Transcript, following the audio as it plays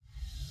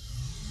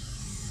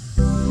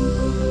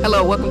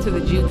Hello, welcome to the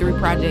Jude 3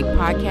 Project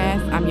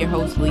podcast. I'm your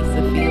host,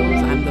 Lisa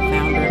Fields. I'm the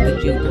founder of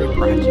the Jude 3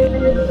 Project.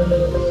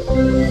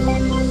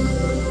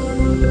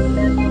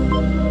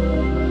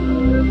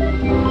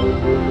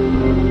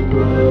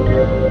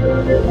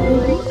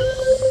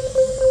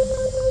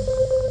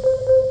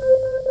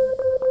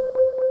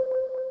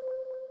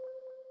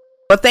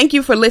 Well, thank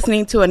you for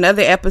listening to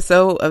another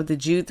episode of the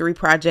Jude 3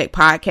 Project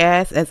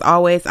podcast. As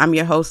always, I'm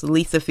your host,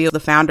 Lisa Fields,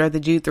 the founder of the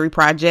Jude 3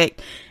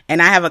 Project.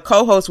 And I have a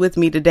co-host with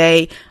me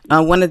today,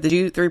 one of the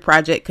Jude 3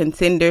 Project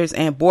contenders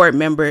and board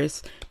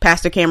members,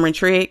 Pastor Cameron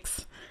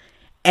Triggs.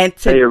 Hey,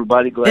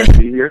 everybody. Glad to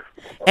be here.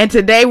 And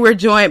today we're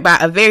joined by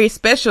a very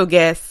special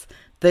guest,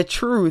 The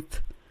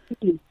Truth.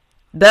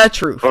 The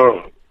Truth.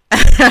 Oh.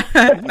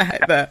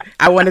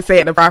 I want to say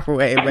it the proper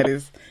way, but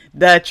it's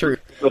The Truth.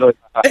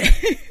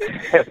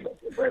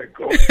 Very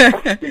cool.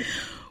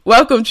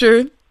 Welcome,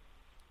 Truth.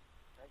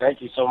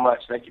 Thank you so much.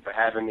 Thank you for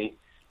having me.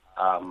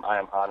 I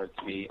am honored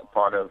to be a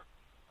part of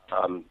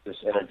this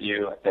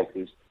interview. I think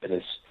it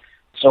is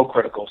so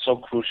critical, so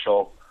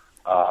crucial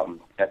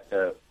that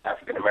the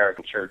African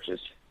American churches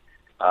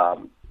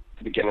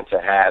beginning to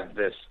have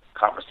this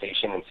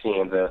conversation and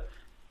seeing the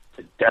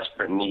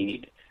desperate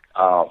need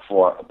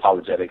for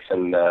apologetics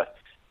in the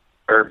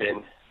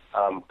urban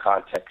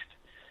context.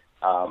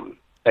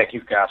 Thank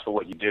you guys for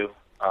what you do.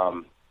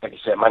 Like I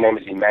said, my name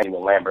is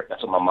Emmanuel Lambert.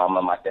 That's what my mom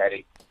and my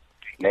daddy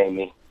named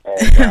me. And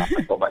I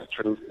go by The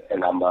Truth,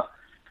 and I'm a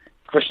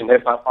Christian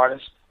hip-hop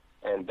artist.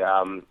 And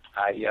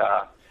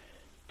I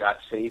got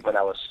saved when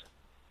I was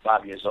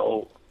 5 years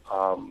old,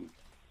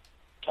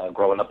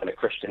 growing up in a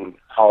Christian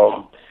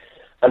home.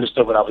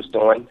 Understood what I was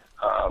doing,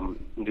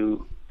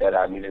 knew that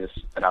I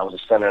was a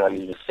sinner and I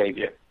needed a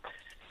savior.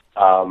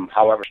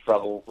 However,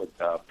 struggled with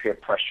peer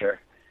pressure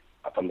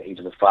from the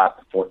ages of 5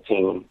 to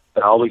 14.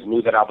 But I always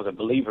knew that I was a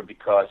believer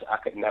because I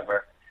could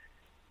never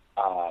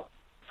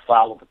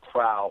follow the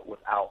crowd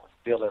without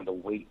feeling the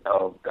weight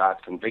of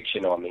God's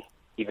conviction on me,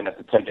 even at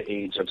the tender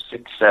age of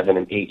 6, 7,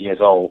 and 8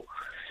 years old.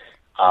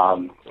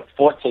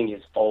 14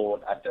 years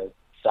old, I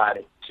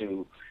decided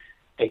to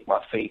take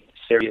my faith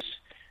serious,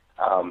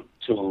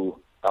 to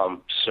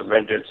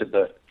surrender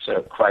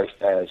to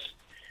Christ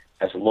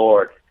as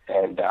Lord.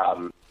 And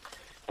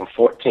from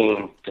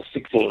 14 to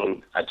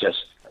 16, I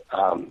just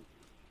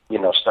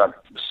started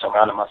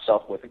surrounding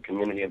myself with a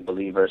community of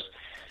believers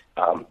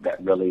that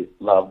really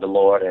loved the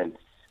Lord, and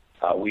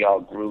we all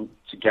grew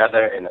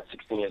together. And at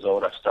 16 years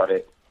old, I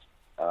started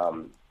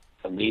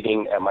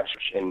leading at my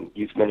church in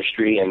youth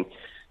ministry, and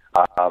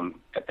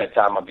at that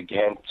time, I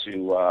began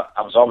to.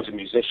 I was always a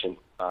musician,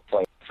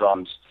 playing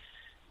drums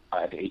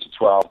at the age of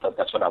 12. But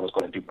that's what I was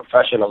going to do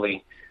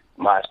professionally.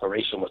 My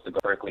aspiration was to go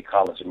to Berklee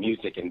College of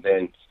Music and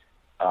then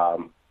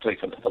play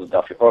for the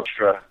Philadelphia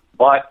Orchestra.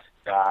 But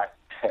God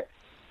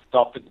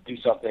thought to do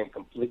something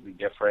completely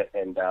different.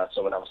 And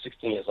so when I was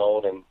 16 years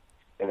old and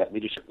in that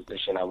leadership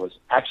position, I was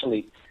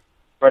actually,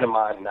 a friend of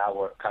mine and I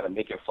were kind of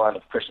making fun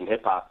of Christian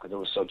hip-hop because it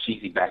was so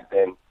cheesy back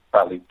then,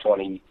 probably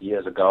 20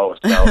 years ago or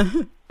so.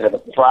 And in the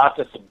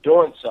process of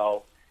doing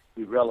so,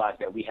 we realized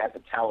that we had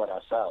the talent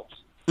ourselves.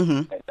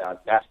 Mm-hmm. And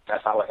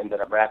that's how I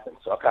ended up rapping.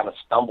 So I kind of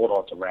stumbled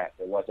onto rap.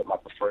 It wasn't my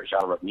preferred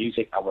genre of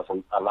music. I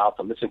wasn't allowed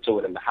to listen to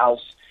it in the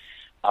house.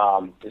 I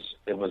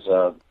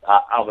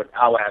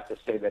would have to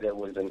say that it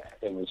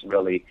was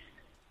really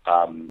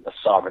a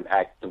sovereign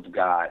act of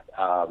God,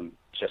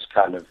 just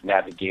kind of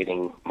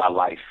navigating my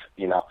life,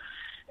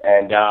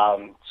 And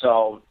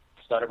so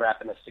started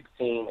rapping at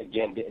 16.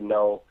 Again,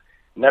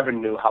 never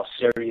knew how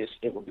serious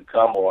it would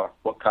become or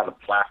what kind of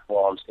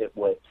platforms it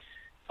would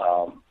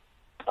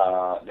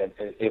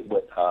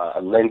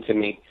lend to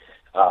me.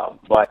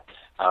 But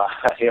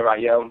here I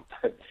am,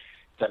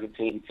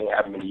 17, 18,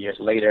 however many years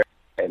later.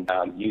 And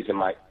using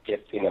my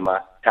gifting and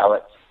my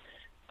talents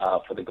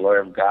for the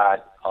glory of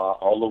God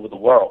all over the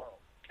world.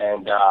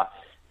 And I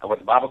went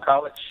to Bible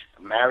college,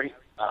 married,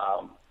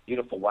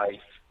 beautiful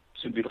wife,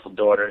 2 beautiful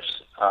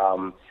daughters.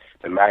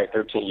 Been married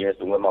 13 years,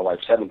 been with my wife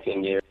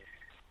 17 years.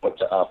 Went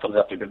to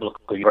Philadelphia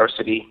Biblical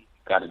University,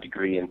 got a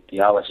degree in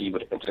theology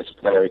with an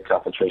interdisciplinary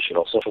concentration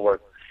on social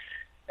work,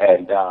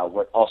 and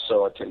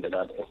also attended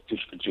the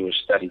Institute for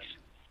Jewish Studies.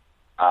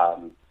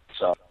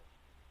 So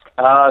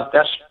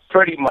that's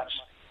pretty much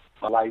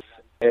my life.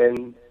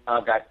 And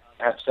I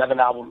have 7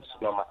 albums.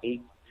 My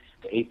 8th,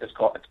 the 8th is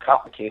called It's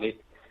Complicated,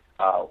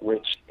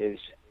 which is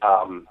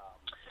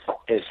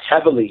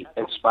heavily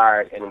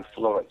inspired and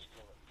influenced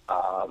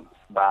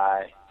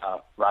by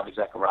Ravi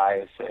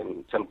Zacharias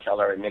and Tim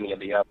Keller and many of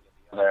the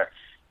other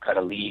kind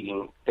of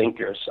leading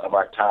thinkers of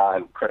our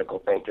time, critical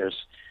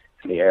thinkers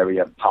in the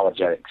area of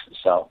apologetics.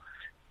 So,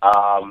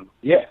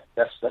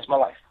 that's my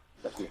life.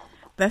 That's me.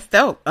 That's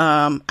dope.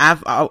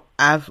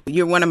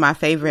 You're one of my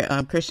favorite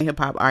Christian hip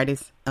hop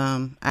artists.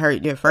 I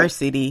heard your first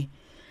CD,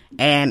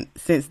 and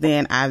since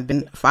then I've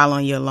been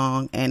following you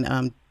along,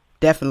 and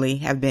definitely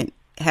have been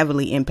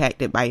heavily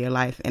impacted by your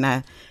life. And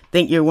I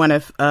think you're one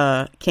of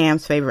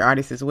Cam's favorite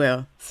artists as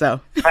well. So,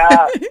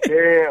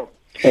 damn.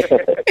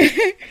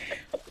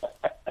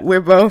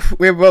 We're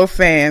both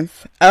fans.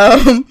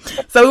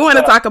 So we want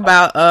to talk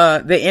about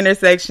the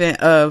intersection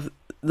of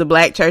the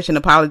Black church and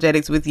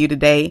apologetics with you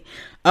today.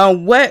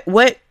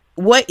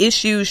 What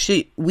issues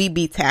should we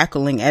be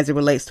tackling as it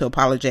relates to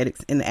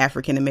apologetics in the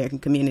African American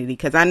community?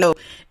 Because I know,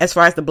 as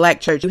far as the Black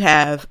church, you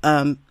have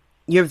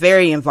you're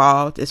very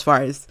involved as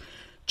far as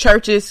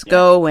churches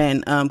go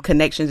and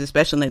connections,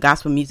 especially in the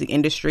gospel music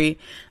industry.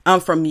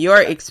 From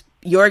your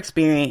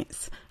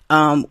experience,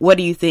 what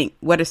do you think?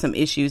 What are some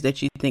issues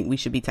that you think we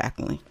should be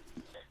tackling?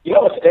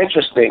 It's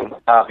interesting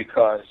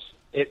because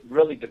it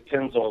really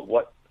depends on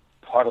what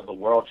part of the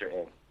world you're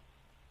in,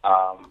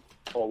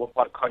 or what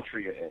part of the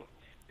country you're in.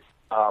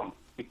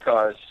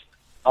 Because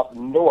up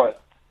north,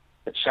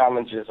 the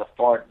challenges are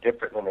far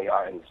different than they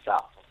are in the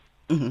South.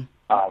 Mm-hmm.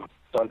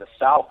 So in the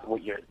South,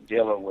 what you're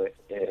dealing with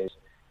is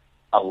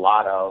a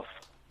lot of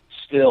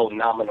still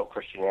nominal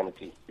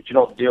Christianity, but you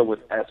don't deal with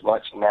as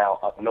much now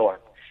up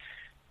north.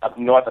 Up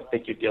north, I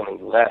think you're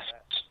dealing less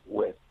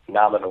with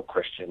nominal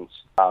Christians,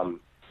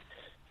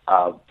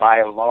 by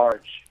and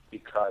large,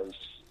 because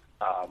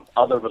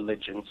other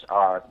religions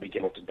are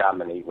beginning to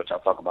dominate, which I'll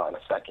talk about in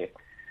a second.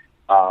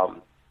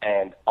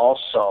 And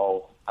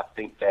also, I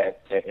think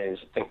that I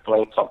think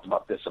Blaine talked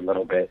about this a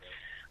little bit.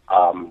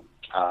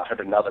 I heard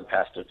another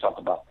pastor talk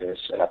about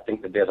this, and I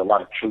think that there's a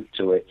lot of truth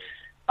to it.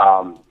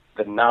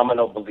 The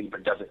nominal believer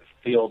doesn't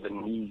feel the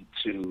need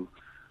to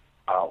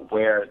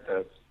wear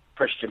the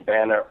Christian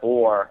banner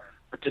or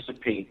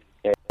participate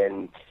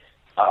in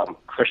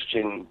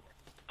Christian,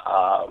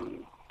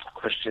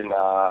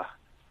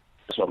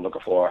 that's what I'm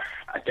looking for,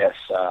 I guess,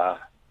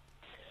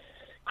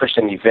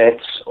 Christian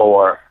events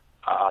or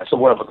it's a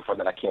word I'm looking for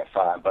that I can't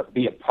find, but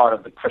be a part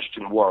of the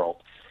Christian world.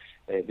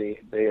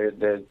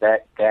 There's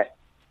that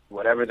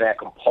whatever that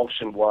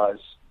compulsion was,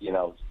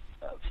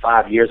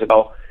 5 years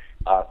ago,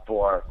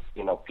 for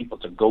people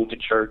to go to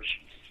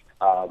church,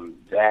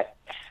 that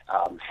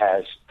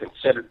has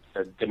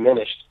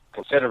diminished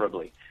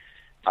considerably.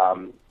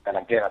 And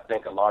again, I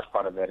think a large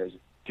part of that is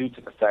due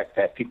to the fact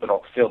that people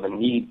don't feel the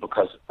need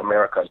because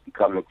America is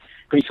becoming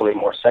increasingly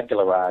more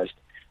secularized.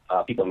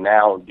 People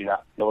now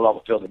no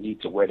longer feel the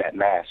need to wear that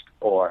mask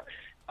or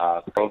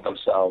claim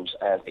themselves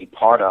as a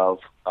part of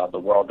the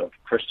world of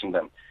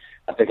Christendom.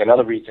 I think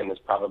another reason is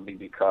probably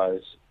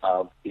because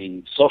of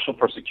the social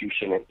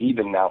persecution and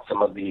even now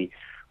some of the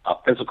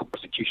physical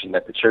persecution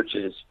that the church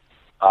is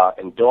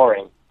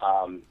enduring.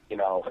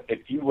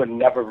 If you were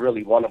never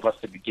really one of us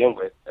to begin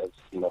with, as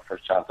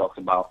First John talks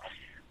about,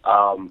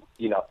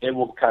 it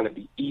will kind of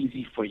be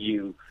easy for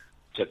you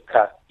to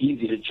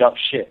jump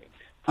ship.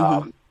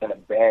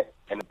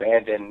 And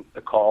abandon the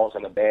cause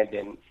and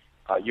abandon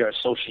your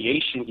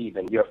association,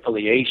 even your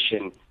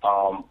affiliation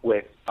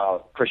with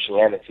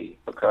Christianity.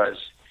 Because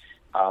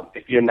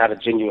if you're not a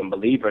genuine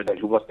believer, then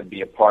who wants to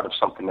be a part of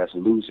something that's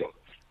losing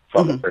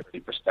from a earthly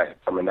perspective,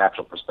 from a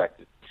natural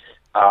perspective?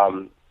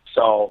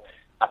 So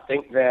I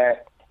think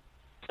that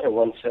in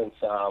one sense,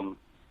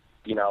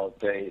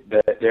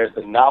 there's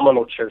the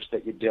nominal church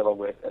that you're dealing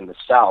with in the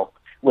South,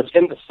 which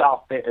in the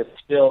South there is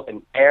still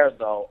an air,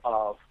 though,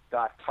 of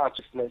God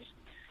consciousness.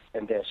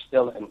 And there's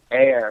still an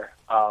air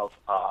of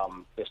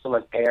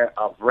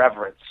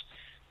reverence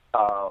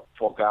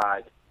for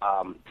God,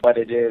 but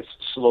it is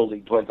slowly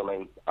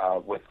dwindling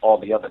with all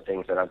the other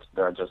things that I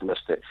just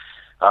listed.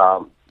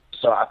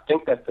 So I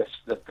think that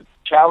the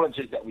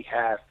challenges that we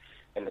have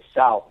in the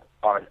South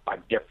are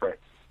different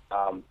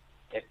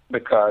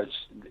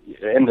because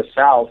in the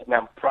South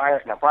prior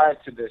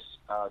to this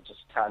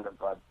just kind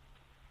of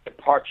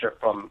departure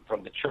from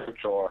the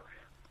church or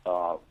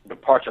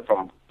departure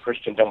from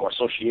Christendom or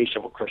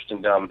association with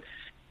Christendom,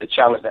 the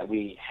challenge that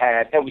we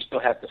had, and we still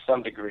have to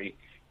some degree,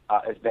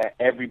 is that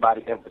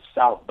everybody in the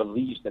South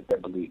believes that they're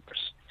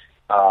believers.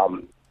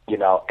 And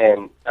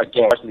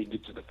again, largely due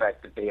to the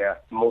fact that they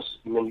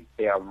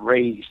are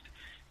raised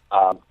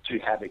to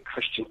have a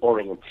Christian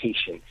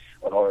orientation,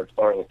 or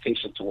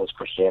orientation towards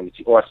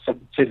Christianity, or a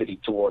sensitivity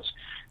towards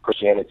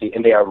Christianity,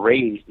 and they are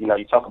raised. You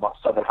talk about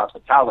Southern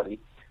hospitality,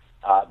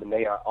 then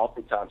they are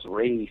oftentimes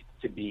raised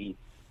to be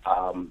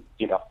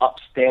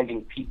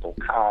upstanding people,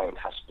 kind,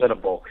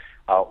 hospitable,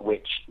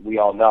 which we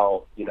all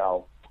know,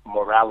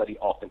 morality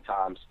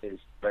oftentimes can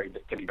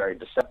be very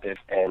deceptive,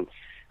 and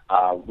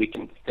we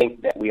can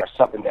think that we are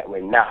something that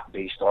we're not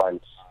based on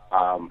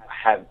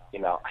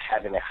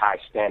having a high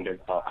standard,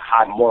 a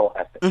high moral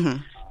ethic.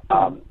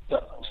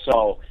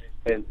 So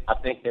and I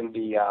think in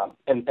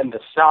the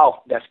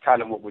South, that's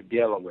kind of what we're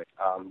dealing with.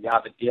 You're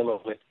either dealing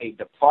with a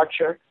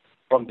departure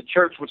from the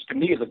church, which to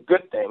me is a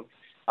good thing.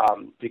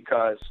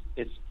 Because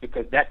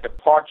that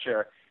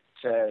departure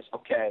says,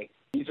 okay,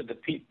 these are the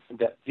people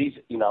that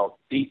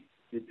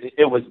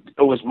it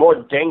was more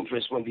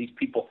dangerous when these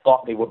people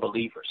thought they were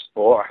believers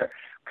or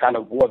kind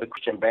of wore the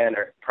Christian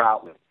banner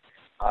proudly,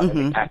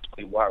 and they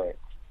actually weren't.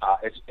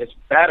 It's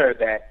better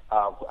that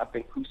I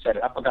think who said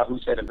it? I forgot who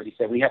said it, but he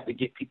said we have to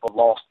get people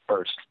lost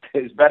first.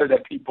 It's better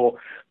that people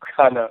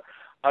kind of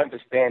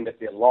understand that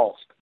they're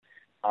lost,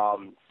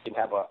 and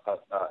have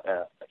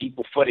a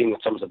equal footing in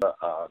terms of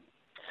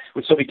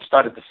so we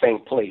start at the same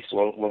place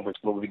when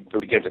we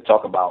begin to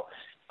talk about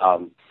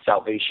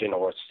salvation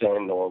or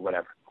sin or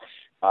whatever.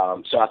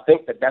 So I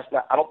think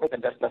I don't think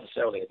that's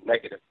necessarily a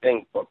negative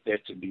thing for there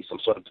to be some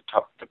sort of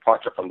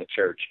departure from the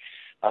church.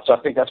 So I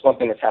think that's one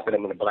thing that's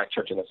happening in the black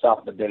church in the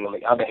South. But then on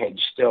the other hand,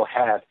 you still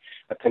have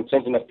a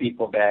contingent of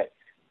people that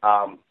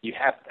you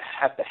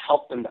have to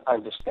help them to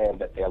understand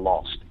that they're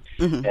lost.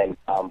 Mm-hmm. And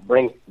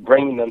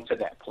bringing them to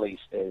that place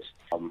is,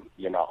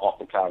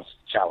 oftentimes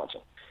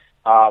challenging.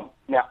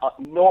 Now, up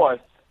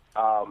north,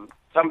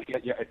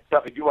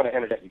 if you want to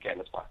interject, you can,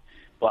 that's fine.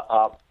 But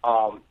up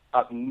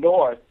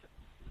north,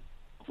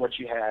 what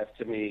you have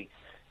to me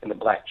in the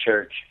black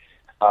church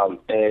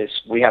is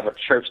we have a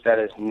church that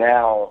is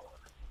now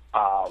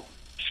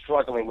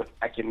struggling with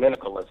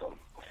ecumenicalism.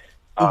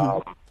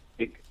 Mm-hmm.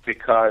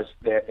 Because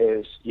there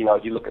is, you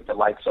look at the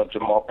likes of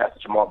Pastor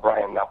Jamal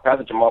Bryant. Now,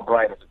 Pastor Jamal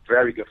Bryant is a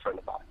very good friend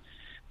of mine.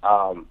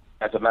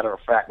 As a matter of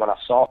fact, when I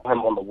saw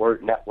him on the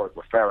Word Network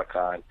with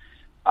Farrakhan,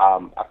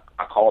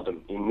 I called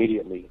him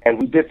immediately.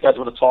 And we did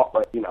schedule a talk,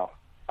 but,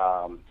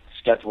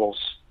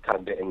 schedules kind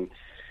of didn't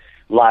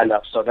line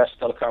up. So that's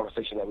still a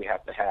conversation that we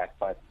have to have.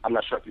 But I'm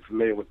not sure if you're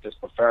familiar with this,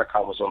 but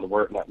Farrakhan was on the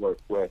Word Network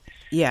with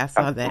I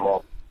saw that.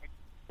 Jamal.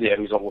 Yeah,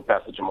 he was on with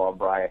Pastor Jamal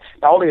Bryant.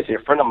 Not only is he a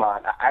friend of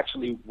mine, I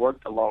actually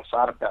worked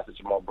alongside of Pastor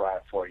Jamal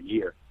Bryant for a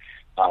year.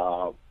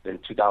 In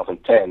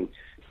 2010,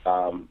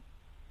 I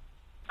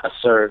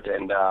served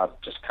and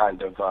just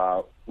kind of,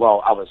 I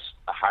was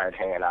a hired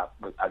hand. I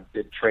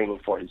did training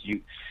for his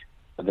youth,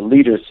 the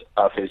leaders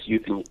of his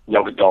youth and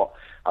young adult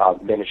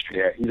ministry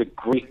there. He's a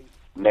great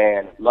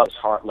man, loves his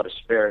heart, loves his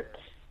spirit.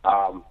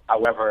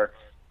 However,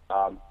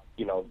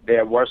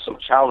 there were some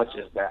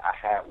challenges that I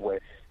had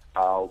with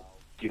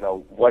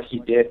what he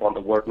did on the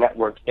Word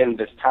Network in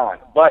this time.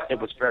 But it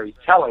was very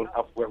telling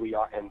of where we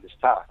are in this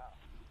time.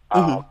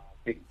 Mm-hmm.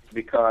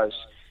 Because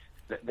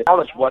the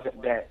challenge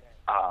wasn't that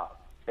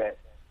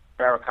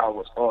Farrakhan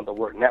was on the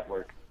Word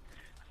Network,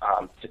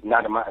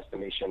 not in my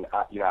estimation.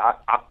 I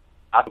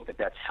think that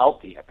that's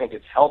healthy. I think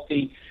it's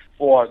healthy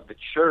for the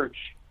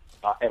church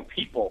and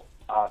people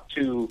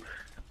to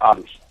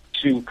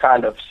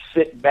kind of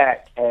sit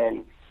back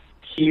and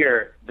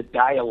hear the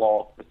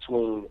dialogue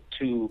between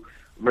two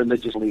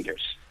religious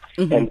leaders,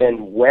 mm-hmm. and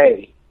then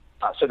weigh,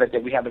 so that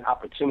we have an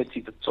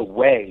opportunity to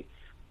weigh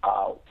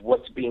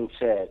what's being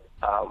said,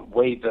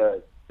 weigh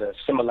the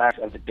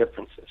similarities and the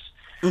differences.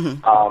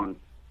 Mm-hmm.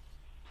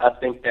 I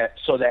think that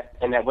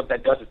what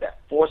that does is that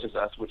forces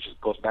us,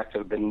 goes back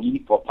to the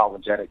need for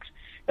apologetics.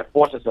 It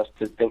forces us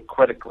to think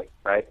critically,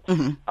 right?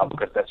 Mm-hmm.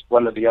 Because that's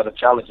one of the other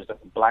challenges that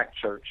the black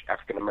church,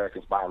 African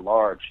Americans by and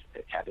large,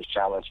 have this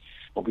challenge,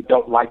 but we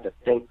don't like to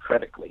think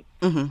critically.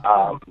 Mm-hmm.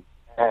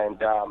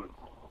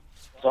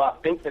 So I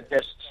think that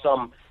there's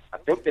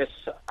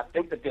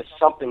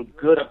something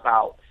good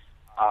about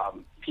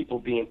people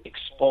being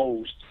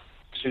exposed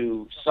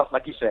to something,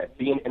 like you said,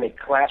 being in a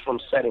classroom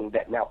setting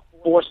that now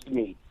forced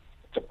me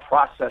to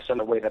process in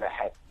a way that I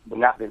had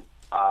not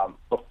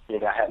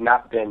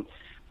been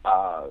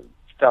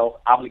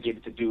felt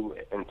obligated to do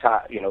in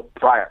time,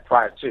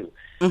 prior to.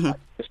 Mm-hmm.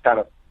 It's kind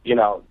of,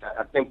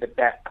 I think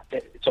that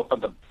so for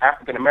the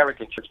African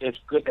American church, it's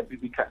good that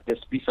there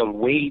be some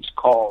wage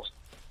calls,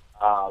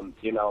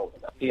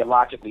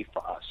 theologically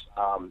for us,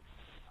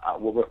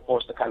 where we're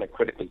forced to kind of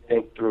critically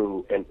think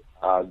through and,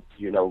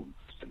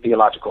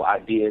 theological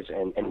ideas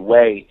and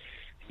weigh,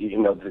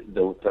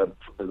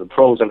 the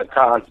pros and the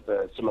cons,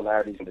 the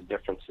similarities and the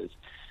differences,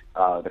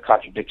 the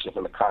contradictions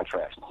and the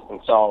contrasts. And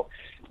so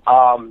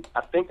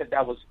I think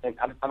that was, and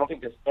I don't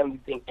think there's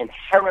anything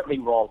inherently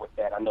wrong with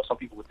that. I know some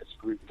people would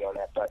disagree with me on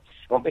that, but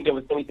I don't think there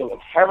was anything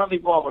inherently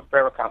wrong with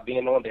Farrakhan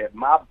being on there.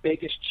 My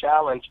biggest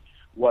challenge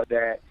was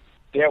that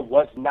there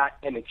was not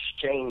an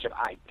exchange of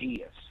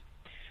ideas.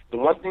 The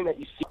one thing that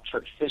you see in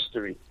church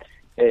history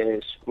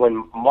is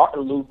when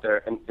Martin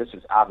Luther, and this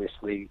is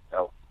obviously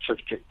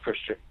church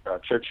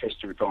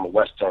history from a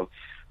Western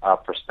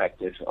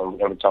perspective. We're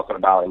going to be talking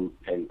about in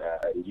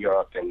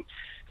Europe, and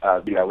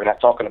we're not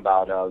talking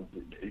about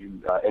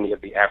any of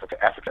the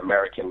African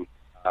American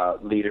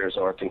leaders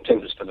or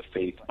contenders for the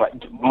faith.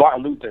 But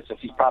Martin Luther,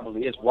 since he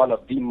probably is one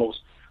of the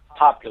most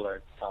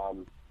popular,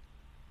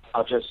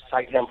 I'll just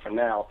cite him for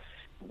now.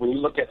 When you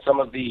look at some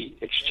of the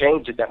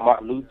exchanges that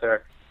Martin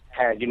Luther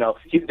had,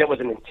 there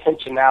was an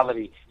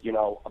intentionality,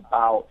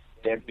 about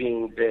there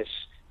being this,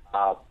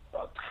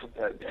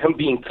 him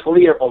being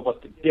clear on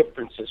what the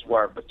differences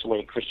were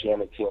between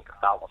Christianity and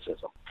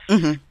Catholicism.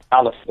 Mm-hmm.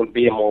 Catholicism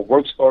being more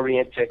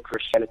works-oriented,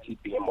 Christianity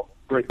being more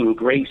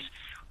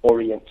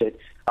grace-oriented.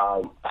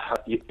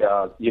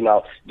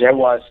 There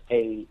was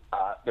the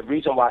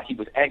reason why he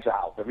was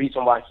exiled, the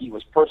reason why he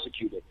was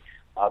persecuted,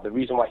 the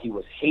reason why he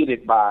was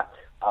hated by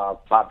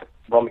the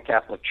Roman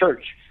Catholic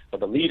Church, or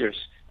the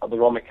leaders of the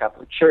Roman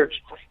Catholic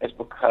Church, is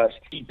because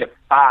he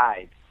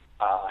defied,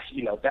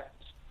 that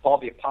Paul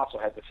the Apostle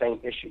had the same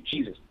issue.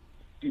 Jesus,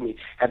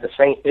 had the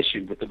same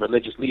issue with the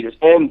religious leaders.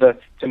 And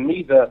to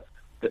me, the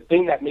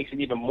thing that makes it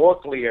even more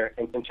clear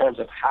in terms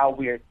of how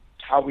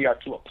how we are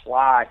to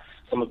apply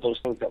some of those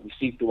things that we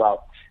see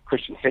throughout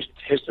Christian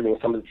history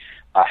and some of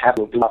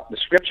happening throughout the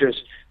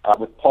scriptures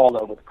with Paul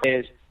and with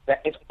Chris,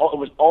 that it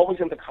was always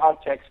in the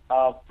context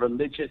of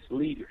religious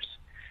leaders.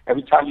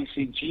 Every time you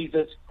see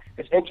Jesus,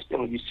 it's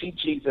interesting when you see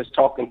Jesus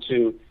talking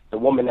to the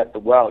woman at the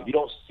well, you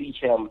don't see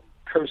him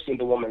cursing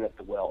the woman at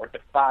the well or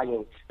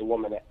defying the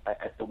woman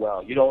at the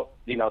well. You don't,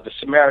 the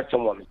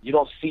Samaritan woman, you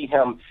don't see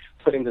him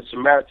putting the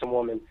Samaritan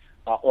woman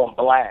on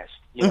blast.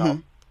 You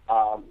don't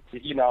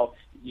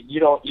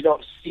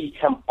see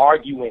him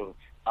arguing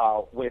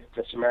with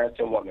the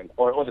Samaritan woman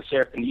or the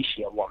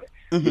Syrophoenician woman.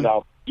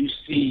 You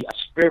see a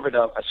spirit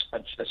of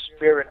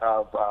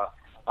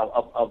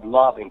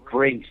love and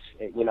grace.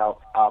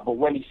 But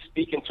when he's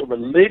speaking to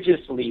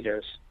religious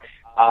leaders,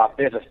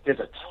 there's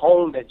a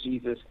tone that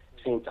Jesus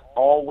seemed to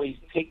always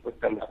take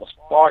with them that was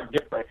far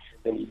different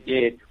than he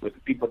did with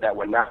people that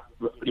were not,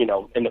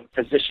 in a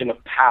position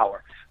of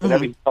power.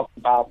 Whenever he talked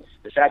about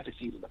the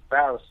Sadducees or the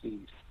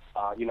Pharisees,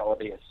 or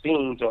the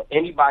Essenes, or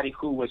anybody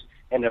who was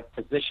in a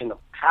position of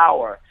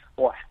power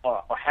or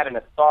had an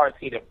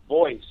authoritative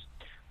voice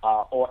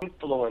or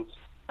influence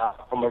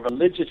from a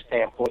religious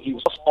standpoint, he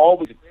was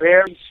always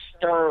very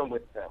stern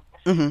with them.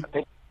 I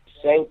think the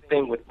same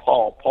thing with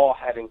Paul. Paul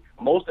having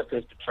most of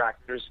his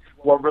detractors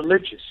were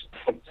religious.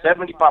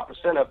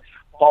 75% of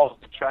Paul's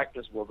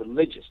detractors were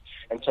religious.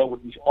 And so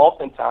what we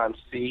oftentimes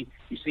see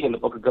in the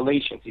book of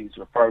Galatians, he's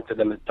referring to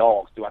them as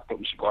dogs. Do I think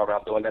we should go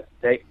around doing that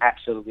today?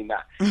 Absolutely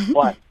not.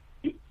 But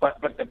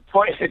the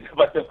point is,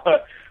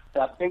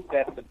 I think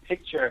that the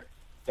picture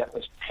that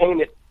was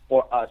painted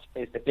for us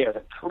is that there's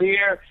a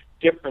clear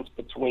difference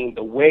between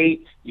the way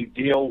you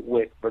deal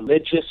with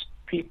religious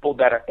people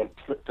that are in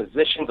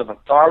positions of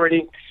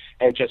authority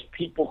and just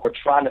people who are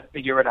trying to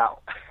figure it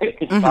out.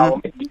 Follow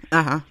me?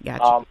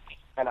 Gotcha.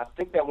 And I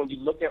think that when you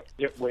look at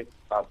it with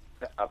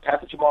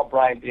Pastor Jamal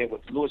Bryant did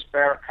with Louis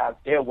Farrakhan,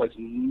 there was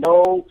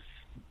no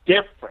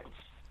difference.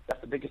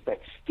 That's the biggest thing.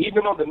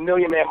 Even on the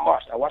Million Man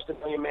March, I watched the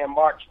Million Man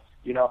March,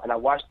 and I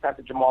watched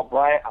Pastor Jamal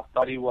Bryant. I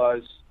thought he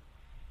was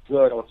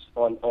good on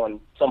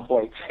some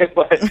points,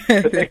 but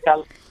the thing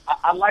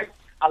I like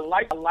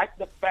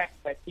the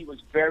fact that he was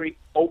very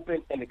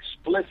open and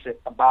explicit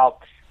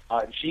about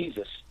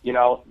Jesus.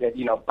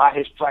 That by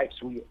his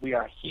stripes we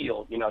are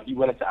healed. He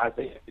went into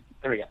Isaiah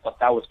 53. I thought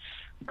that was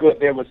good.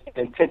 There was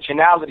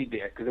intentionality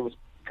there because it was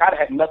kind of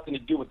had nothing to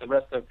do with the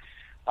rest of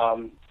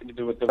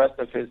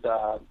his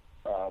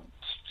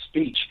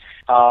speech.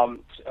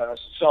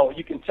 So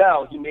you can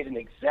tell he made an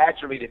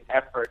exaggerated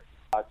effort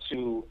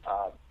to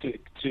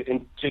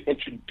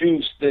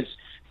introduce the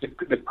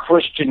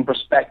Christian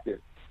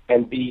perspective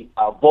and be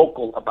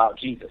vocal about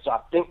Jesus. So I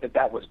think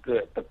that was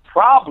good. The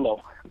problem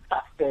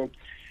I think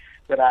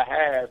that I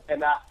have,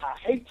 and I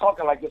hate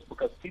talking like this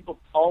because people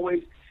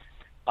always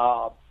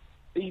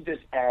see this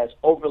as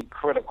overly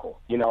critical,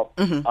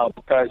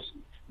 because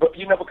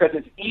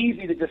it's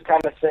easy to just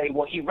kind of say,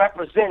 well, he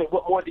represented.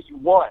 What more do you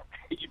want?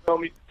 You feel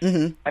me?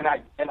 And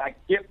I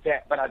get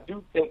that, but I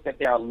do think that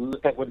there are,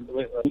 what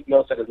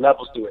Mel said, there's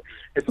levels to it.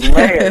 It's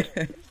layers.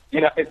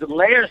 It's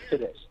layers to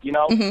this.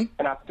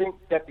 And I think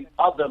that the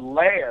other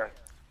layer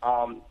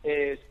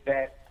is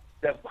that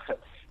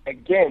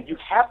again, you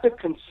have to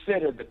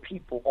consider the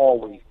people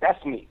always.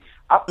 That's me.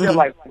 I feel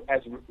like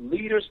as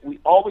leaders, we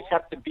always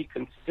have to be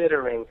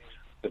considering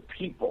the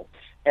people.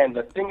 And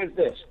the thing is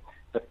this.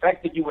 The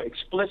fact that you were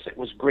explicit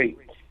was great.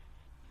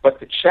 But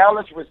the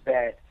challenge was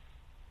that,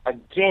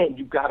 again,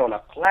 you got on a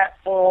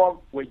platform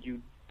where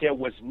there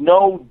was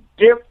no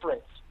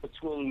difference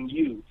between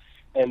you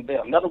and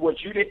them. In other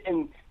words, you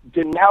didn't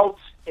denounce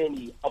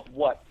any of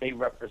what they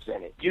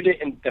represented. You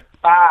didn't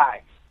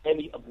defy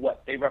any of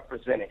what they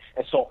represented.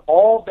 And so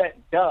all that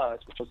does,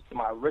 which was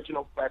my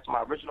original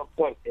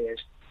point, is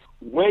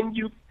when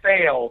you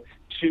fail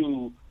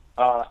to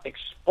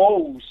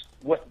expose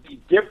what the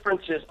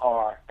differences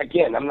are,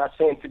 again, I'm not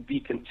saying to be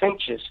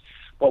contentious,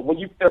 but when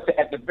you fail to,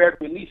 at the very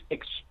least,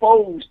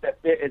 expose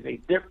that there is a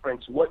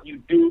difference, what you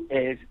do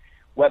is,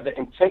 whether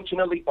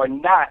intentionally or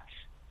not,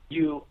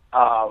 you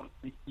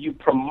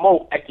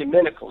promote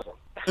ecumenicalism.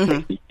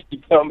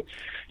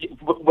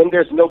 When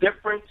there's no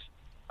difference,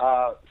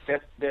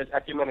 there's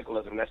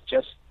ecumenicalism.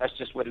 That's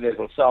just what it is.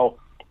 And so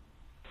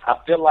I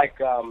feel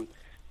like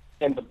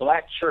in the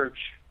black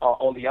church,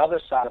 on the other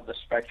side of the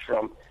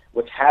spectrum,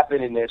 what's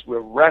happening is we're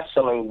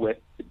wrestling with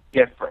the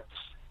difference.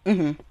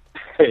 You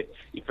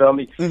feel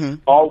me?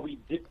 Are we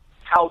different?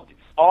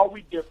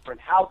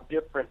 How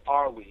different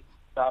are we?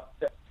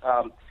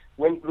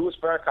 When Louis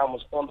Farrakhan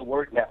was on the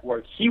Word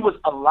Network, he was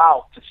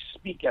allowed to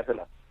speak as an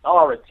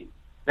authority.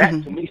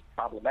 That to me is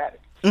problematic.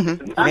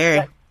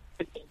 The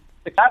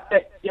fact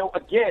that,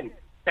 again,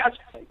 that's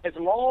as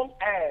long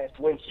as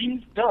when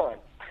he's done.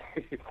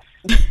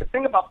 The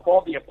thing about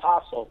Paul the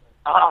Apostle,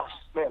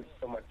 man,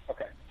 so much.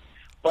 Okay.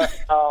 But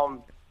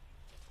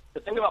the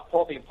thing about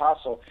Paul the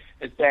Apostle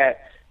is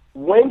that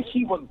when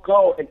he would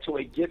go into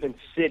a given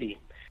city,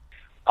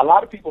 a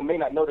lot of people may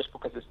not know this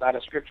because it's not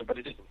in Scripture, but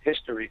it is in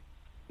history.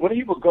 When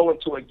he would go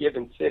into any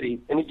given city,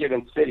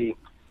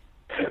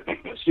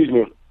 excuse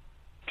me,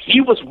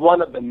 he was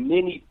one of the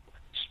many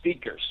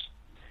speakers.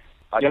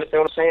 You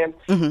understand what I'm saying?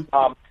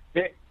 Mm-hmm.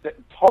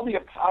 Paul the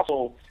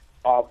Apostle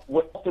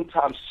would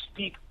oftentimes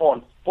speak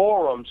on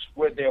forums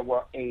where there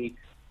was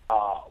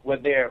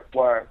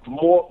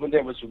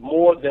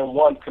more than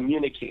one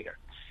communicator,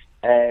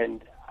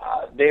 and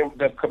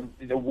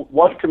the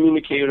one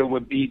communicator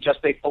would be just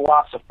a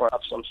philosopher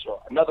of some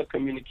sort. Another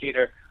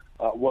communicator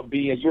would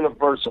be a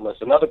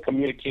universalist. Another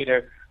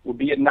communicator would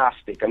be a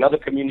Gnostic. Another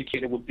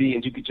communicator would be,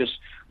 and you could just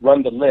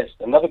run the list.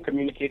 Another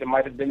communicator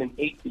might have been an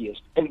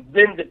atheist. And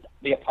then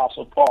the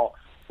Apostle Paul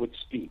would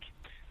speak,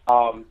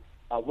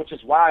 which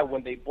is why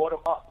when they brought him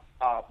up,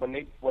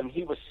 when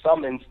he was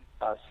summoned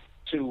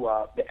to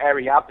the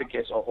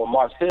Areopagus or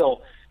Mars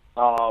Hill,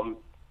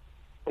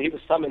 he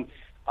was summoned.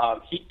 The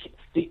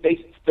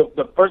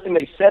first thing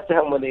they said to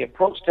him when they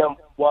approached him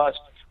was,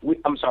 when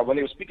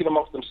they were speaking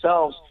amongst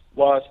themselves,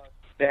 was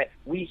that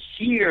we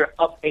hear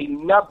of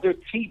another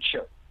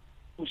teacher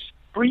who's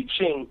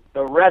preaching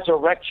the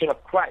resurrection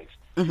of Christ.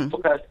 Mm-hmm.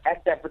 Because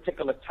at that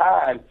particular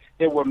time,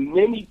 there were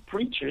many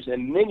preachers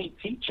and many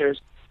teachers,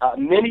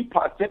 many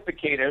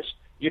pontificators,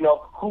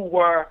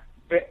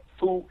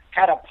 who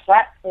had a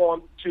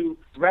platform in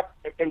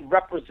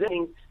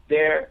representing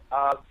their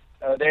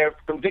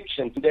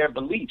convictions, their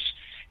beliefs.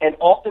 And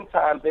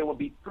oftentimes there would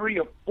be 3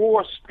 or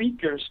 4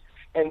 speakers,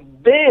 and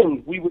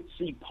then we would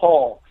see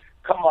Paul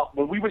come up.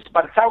 By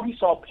the time we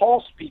saw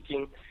Paul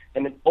speaking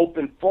in an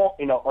open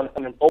on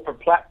an open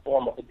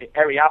platform at the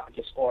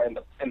Areopagus or in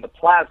the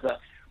plaza,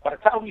 by the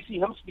time we see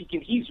him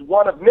speaking, he's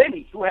one of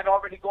many who had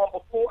already gone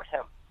before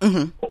him.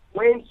 Mm-hmm. But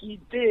when he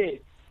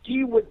did,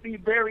 he would be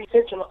very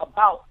intentional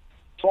about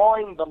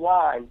drawing the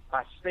line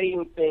by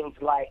saying things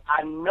like,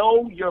 "I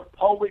know your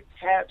poets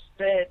have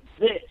said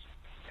this."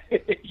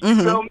 You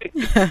feel me?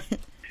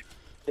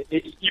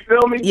 You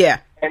feel me? Yeah.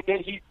 And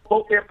then he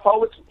quote their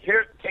poets.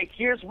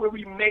 Here's where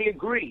we may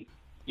agree.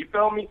 You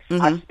feel me?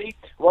 Mm-hmm. I see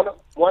one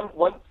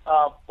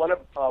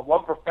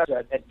professor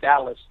at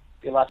Dallas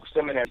Theological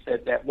Seminary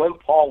said that when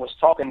Paul was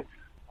talking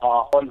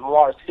on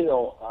Mars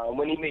Hill,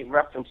 when he made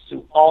reference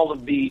to all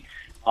of the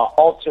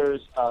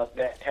altars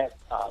that had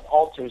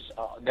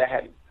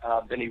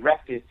been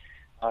erected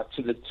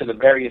to the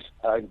various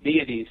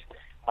deities,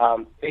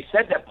 they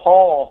said that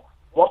Paul.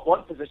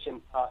 One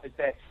position is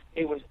that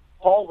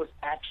Paul was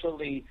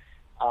actually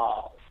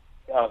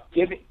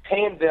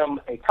paying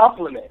them a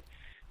compliment.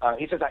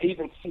 He says, "I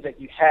even see that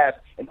you have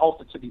an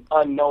altar to the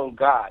unknown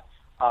God."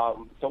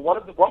 So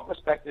one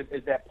perspective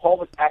is that Paul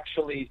was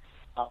actually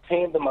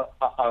paying them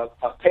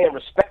paying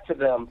respect to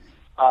them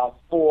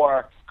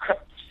for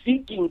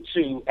seeking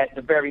to, at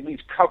the very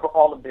least, cover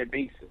all of their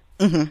bases.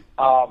 Mm-hmm.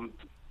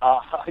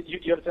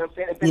 You understand what I'm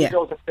saying? And then he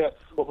goes into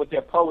what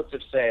their poets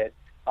have said.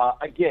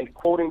 Again,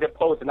 quoting their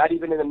poets, and not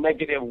even in a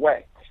negative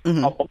way.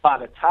 Mm-hmm. But by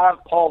the time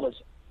Paul is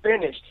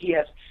finished, he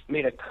has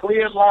made a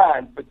clear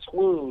line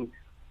between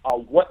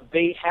what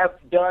they have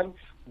done,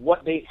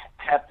 what they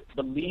have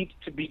believed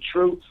to be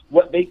true,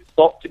 what they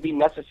thought to be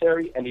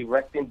necessary, and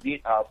erecting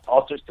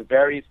altars to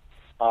various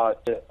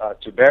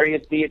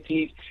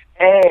deities,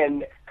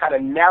 and kind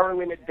of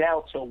narrowing it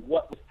down to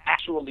what was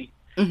actually.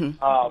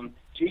 Mm-hmm.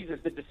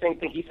 Jesus did the same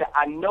thing. He said,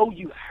 "I know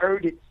you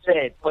heard it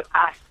said, but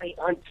I say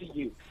unto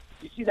you."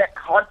 You see that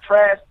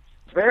contrast?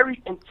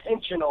 Very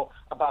intentional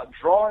about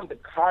drawing the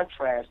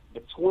contrast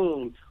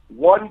between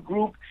one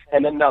group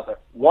and another,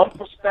 one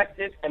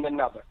perspective and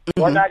another,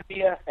 mm-hmm. one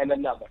idea and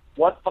another,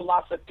 one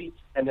philosophy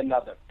and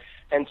another.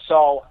 And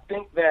so I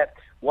think that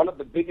one of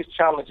the biggest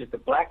challenges the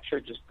Black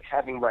church is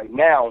having right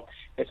now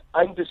is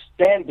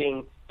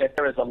understanding that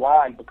there is a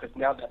line, because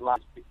now that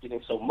line is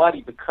getting so muddy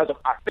because of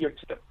our fear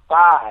to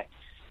defy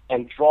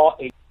and draw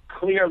a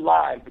clear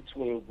line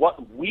between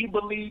what we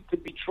believe to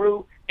be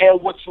true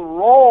and what's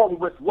wrong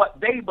with what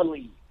they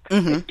believe.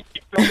 Mm-hmm.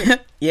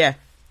 Yeah.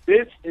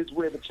 This is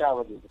where the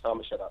challenge is. So I'm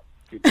going to shut up.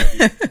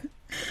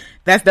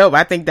 That's dope.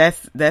 I think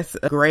that's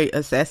a great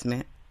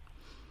assessment.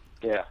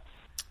 Yeah.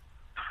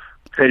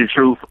 Tell you the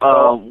truth.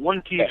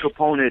 One key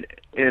component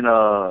in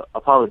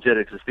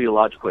apologetics is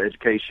theological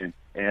education.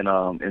 And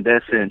in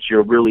that sense,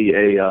 you're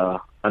really a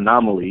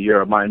anomaly.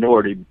 You're a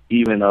minority.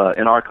 Even in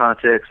our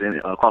context and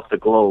across the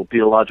globe,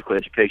 theological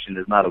education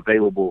is not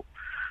available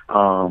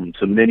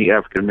to many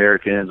African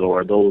Americans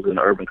or those in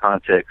the urban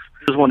context.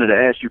 Just wanted to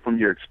ask you, from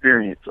your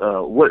experience,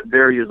 what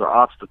barriers or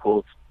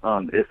obstacles,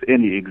 if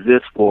any,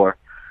 exist for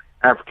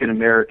African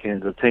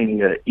Americans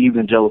attaining an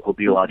evangelical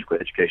theological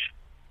education?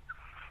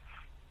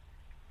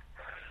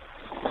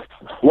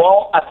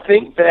 Well, I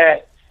think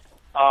that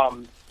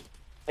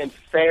in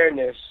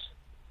fairness,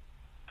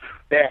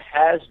 there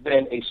has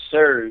been a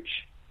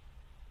surge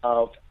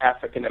of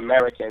African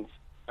Americans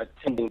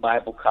attending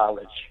Bible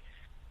college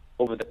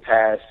over the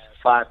past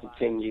 5 to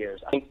 10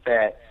 years. I think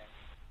that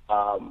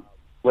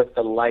with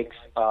the likes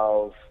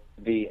of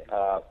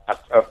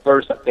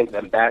first, I think the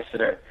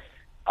ambassador,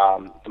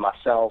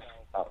 myself,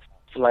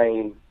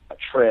 Flame, a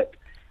Trip,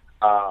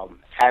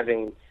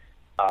 having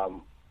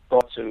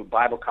gone to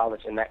Bible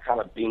college and that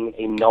kind of being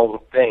a known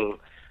thing,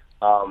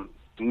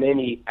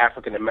 many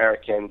African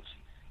Americans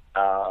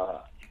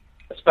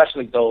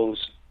especially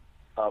those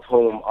of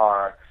whom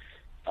are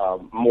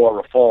more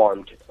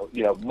reformed,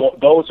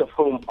 those of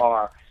whom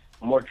are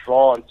more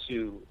drawn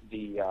to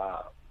the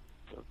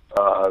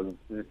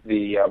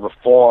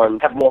reform,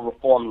 have more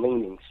reform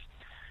leanings,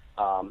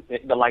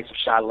 the likes of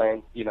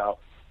Shaolin.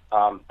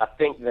 I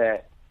think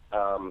that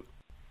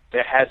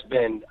there has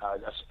been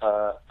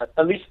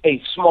at least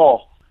a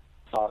small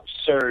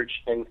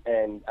surge in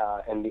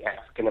the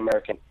African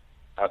American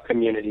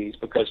communities,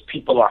 because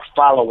people are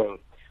following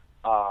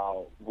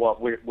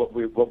what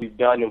we've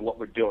done and what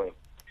we're doing.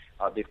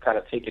 They've kind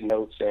of taken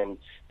notes, and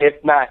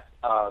if not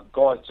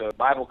going to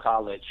Bible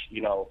college,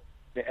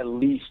 they're at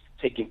least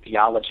taking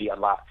theology a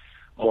lot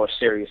more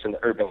serious in the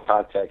urban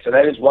context. So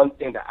that is one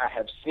thing that I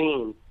have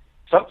seen,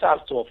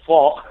 sometimes to a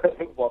fault,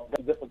 well,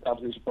 different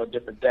conversation for a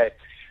different day,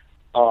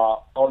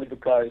 only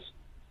because,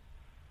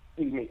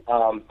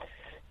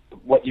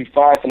 what you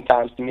find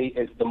sometimes to me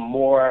is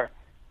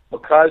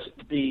because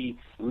the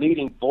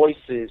leading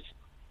voices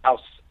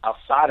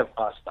outside of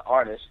us, the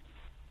artists,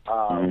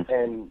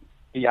 and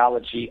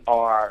theology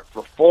are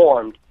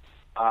reformed,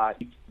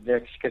 there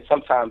can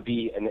sometimes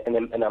be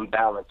an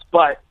imbalance.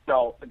 But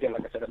again,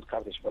 like I said, that's a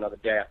conversation for another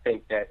day. I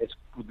think that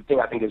the thing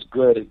I think is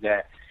good is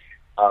that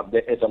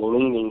there is a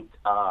leaning.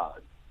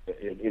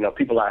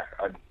 People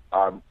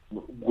are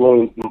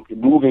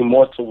moving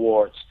more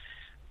towards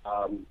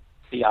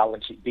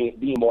theology,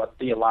 being more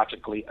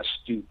theologically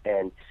astute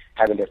and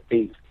having their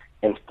faith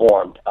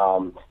informed.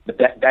 But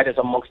that is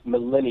amongst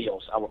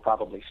millennials, I would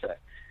probably say.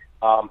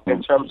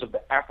 In terms of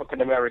the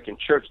African American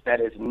church, that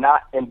is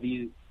not in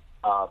the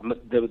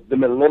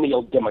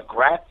millennial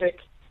demographic.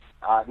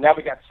 Now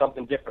we got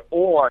something different,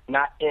 or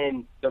not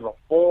in the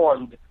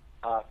reformed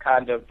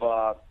kind of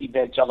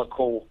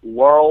evangelical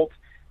world.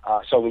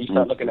 So when you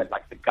start looking at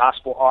like the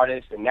gospel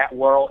artists in that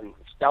world and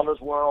Stellar's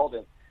world,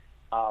 and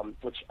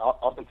which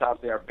oftentimes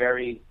they are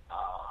very,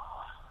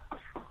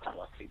 how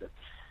do I see this?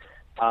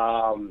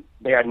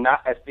 They are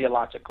not as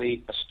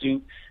theologically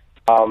astute.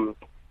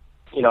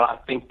 I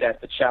think that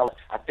the challenge,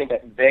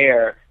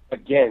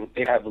 again,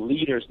 they have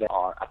leaders that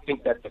are. I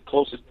think that the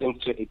closest thing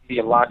to a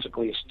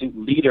theologically astute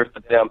leader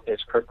for them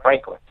is Kirk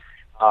Franklin,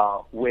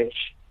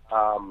 which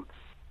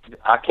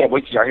I can't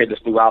wait till y'all hear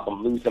this new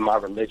album, Losing My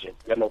Religion.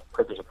 I know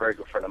Kirk is a very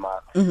good friend of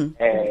mine,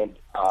 and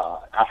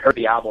I heard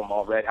the album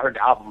already. I heard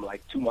the album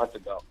like 2 months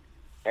ago,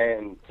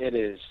 and it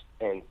is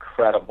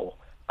incredible.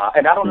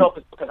 And I don't know if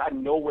it's because I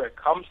know where it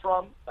comes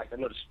from, like I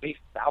know the space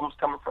the album's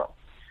coming from,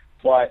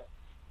 but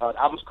the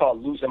album's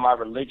called Losing My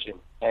Religion,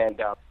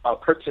 and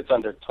Kirk sits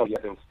under Tony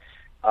Evans,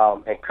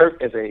 and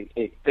Kirk is a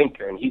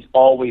thinker, and he's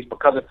always,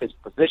 because of his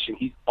position,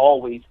 he's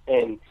always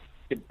in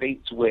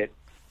debates with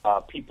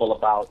people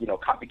about,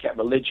 copycat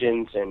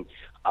religions and,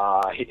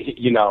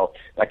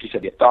 like you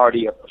said, the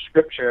authority of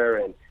Scripture,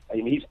 and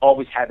he's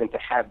always having to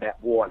have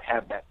that war and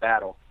have that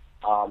battle.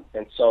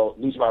 And so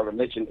Losing My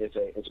Religion is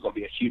going to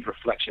be a huge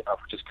reflection of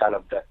just kind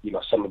of the,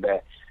 some of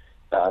that.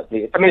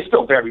 It's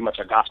still very much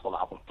a gospel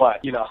album,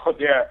 but, there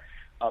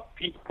are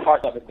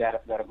parts of it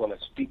that are going to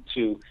speak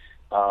to,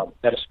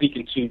 that are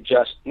speaking to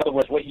just, in other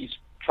words, what he's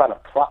trying to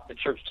prompt the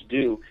church to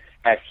do,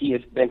 as he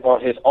has been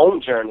on his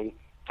own journey,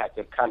 had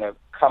to kind of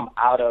come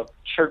out of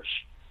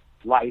church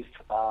life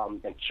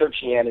and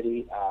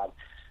churchianity.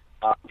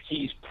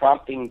 He's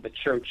prompting the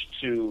church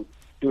to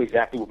do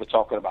exactly what we're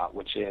talking about,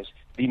 which is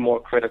be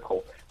more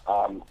critical,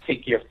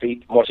 take your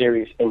faith more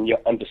serious in your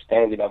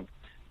understanding of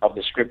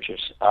the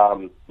Scriptures.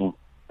 And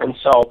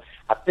so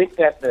I think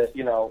that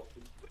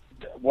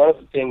one of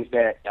the things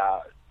that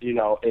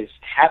is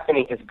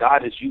happening is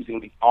God is using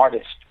the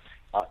artist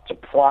to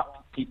prompt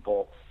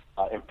people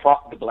and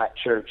prompt the Black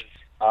church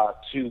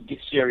to get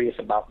serious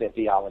about their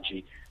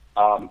theology.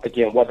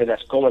 Again, whether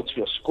that's going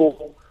to a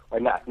school or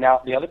not.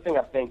 Now, the other thing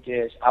I think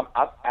is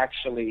I've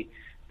actually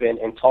been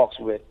in talks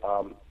with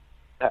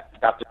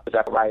Dr.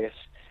 Zacharias.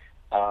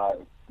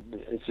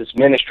 It's his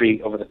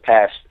ministry over the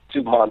past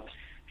 2 months,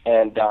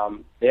 and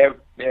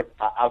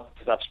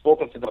I've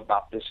spoken to them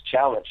about this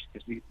challenge,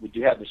 because we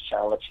do have this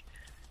challenge.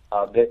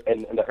 That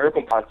in the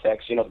urban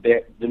context,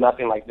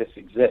 nothing like this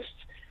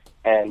exists,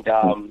 and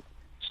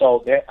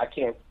so I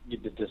can't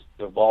just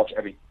divulge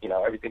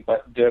everything,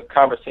 but the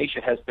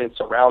conversation has been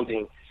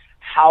surrounding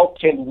how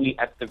can we,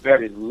 at the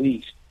very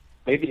least,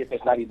 maybe if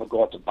it's not even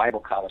going to Bible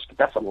college, but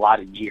that's a lot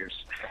of years,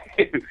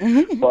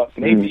 but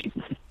maybe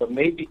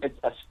it's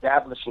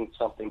establishing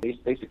something,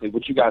 basically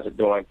what you guys are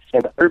doing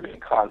in the urban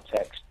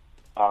context,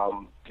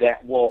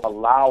 that will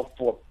allow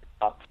for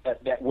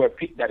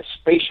that is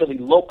spatially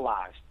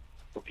localized,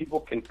 where people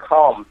can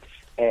come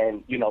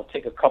and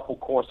take a couple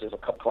courses, a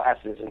couple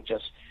classes, and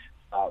just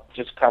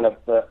kind of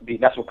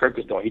that's what Kirk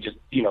is doing. He just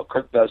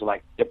Kirk does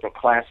like different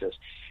classes,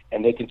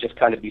 and they can just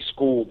kind of be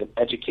schooled and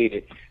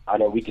educated,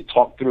 and then we can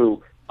talk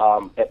through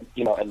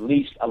at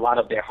least a lot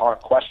of their hard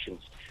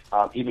questions,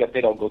 even if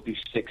they don't go through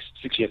 6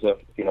 years of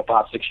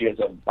 5-6 years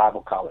of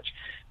Bible college.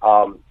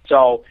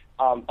 So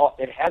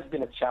it has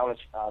been a challenge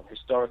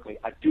historically.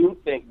 I do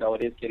think, though,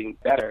 it is getting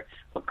better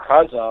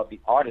because of the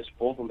artists,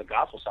 both on the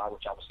gospel side,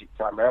 which obviously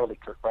primarily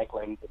Kirk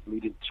Franklin is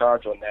leading the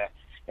charge on that,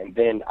 And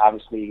then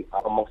obviously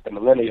amongst the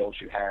millennials,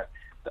 you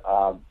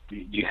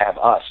have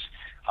us.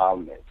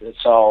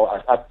 So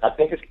I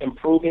think it's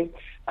improving,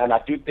 and I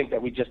do think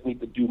that we just need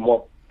to do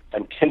more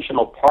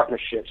intentional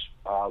partnerships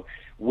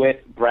with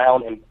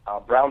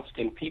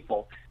brown-skinned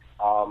people,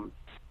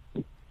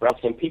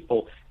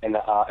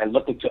 and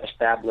looking to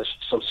establish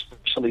some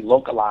specially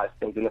localized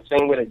things. In the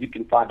same way that you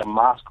can find a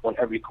mosque on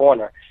every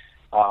corner,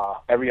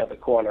 every other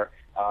corner,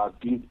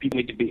 people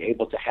need to be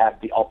able to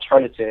have an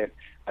alternative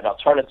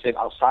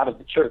outside of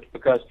the church,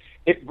 because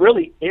it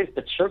really is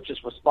the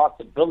church's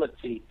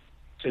responsibility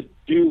to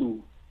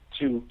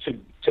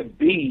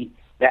be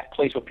that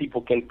place where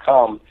people can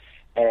come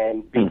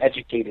and be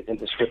educated in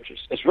the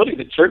scriptures. It's really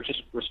the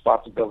church's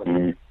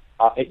responsibility.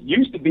 It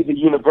used to be the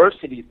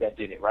universities that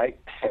did it, right?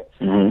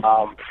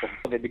 Before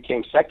they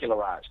became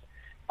secularized.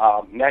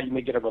 Now you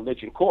may get a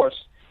religion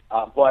course,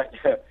 but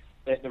the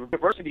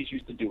universities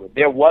used to do it.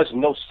 There was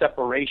no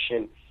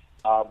separation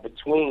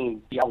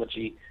between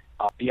theology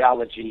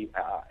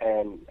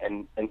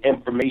and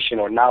information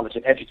or knowledge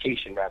and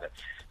education, rather.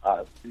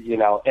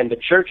 And the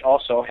church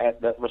also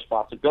had that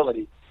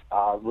responsibility,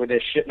 where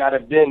there should not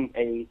have been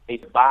a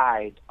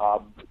divide.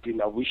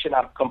 We should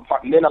not have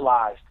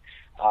compartmentalized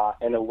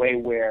in a way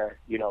where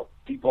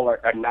people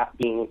are not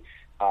getting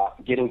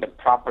the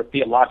proper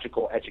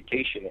theological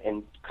education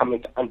and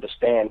coming to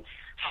understand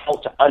how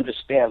to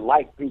understand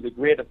life through the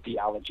grid of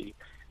theology,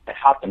 and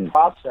how to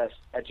process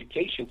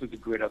education through the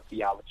grid of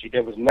theology.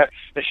 There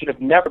should have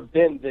never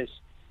been this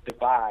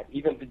divide.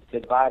 Even the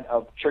divide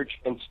of church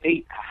and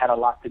state has a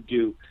lot to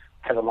do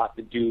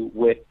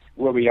with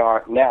where we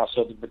are now.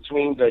 So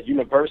between the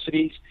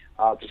universities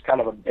just kind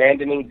of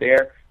abandoning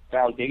their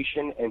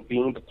foundation and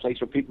being the place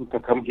where people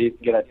can come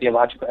get a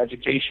theological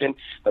education,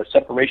 the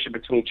separation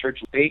between church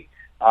and state,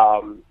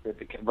 the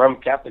Roman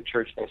Catholic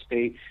Church and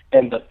state,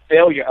 and the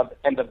failure of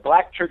the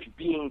Black church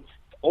being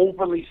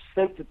overly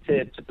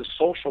sensitive to the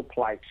social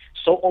plight,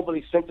 so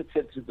overly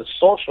sensitive to the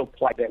social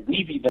plight that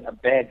we've even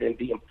abandoned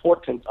the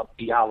importance of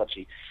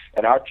theology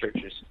in our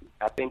churches.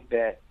 I think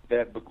that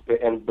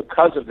and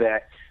because of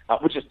that,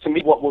 which is to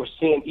me what we're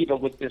seeing even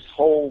with this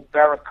whole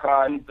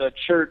Farrakhan, the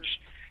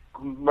church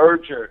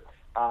merger,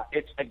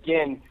 it's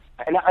again,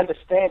 and I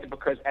understand it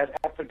because as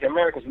African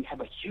Americans we have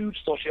a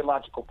huge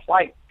sociological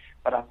plight,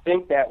 but I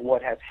think that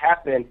what has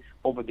happened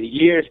over the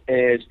years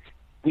is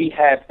we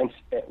have,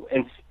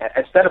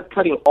 instead of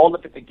putting all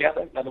of it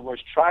together, in other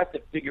words, trying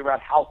to figure out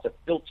how to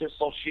filter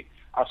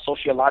our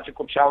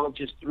sociological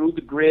challenges through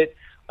the grid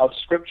of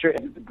Scripture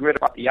and the grid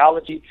of our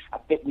theology, I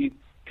think we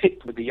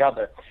picked with the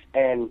other.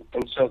 And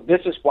so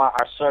this is why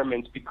our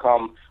sermons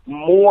become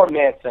more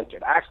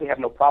man-centered. I actually have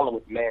no problem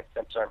with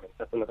man-centered sermons.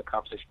 That's another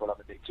conversation for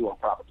another day, too,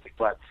 probably.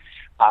 But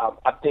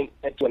I think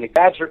that to an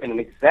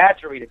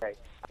exaggerated way,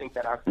 I think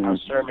that our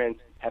sermons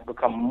have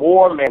become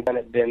more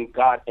man-centered than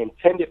God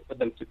intended for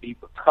them to be,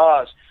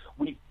 because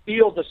we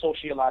feel the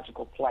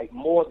sociological plight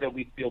more than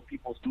we feel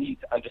people's need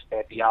to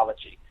understand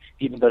theology,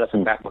 even though that's a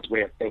backwards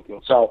way of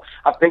thinking. So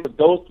I think with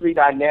those three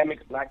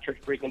dynamics, Black church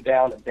breaking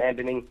down,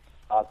 abandoning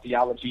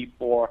theology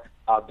for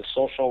the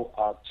social,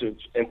 to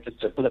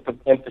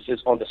put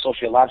emphasis on the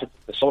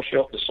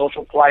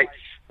social plight,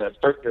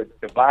 the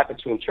divide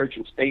between church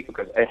and state,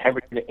 because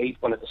Henry VIII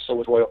wanted to sow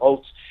his royal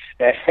oats,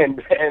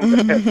 and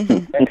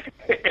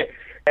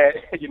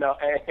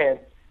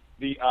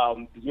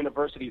the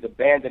universities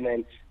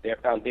abandoning their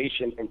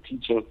foundation and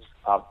teaching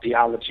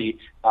theology.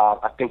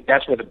 I think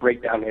that's where the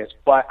breakdown is.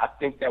 But I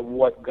think that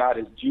what God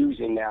is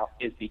using now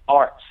is the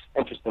arts,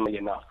 interestingly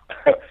enough,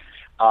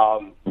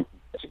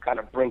 to kind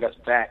of bring us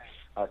back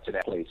to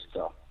that place.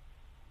 So,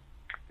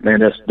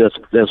 man,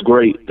 that's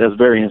great. That's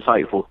very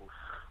insightful.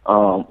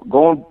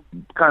 Going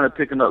kind of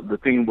picking up the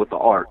theme with the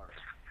arts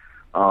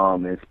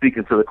and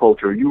speaking to the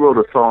culture, you wrote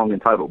a song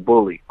entitled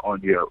 "Bully"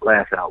 on your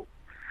last album.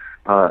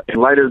 In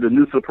light of the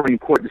new Supreme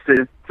Court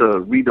decision to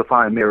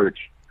redefine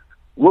marriage,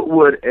 what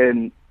would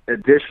an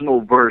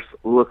additional verse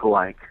look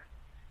like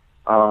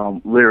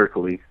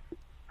lyrically?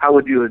 How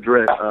would you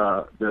address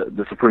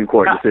the Supreme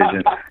Court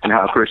decision and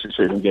how Christians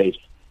should engage?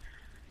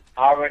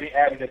 I already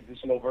added an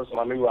additional verse on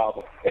my new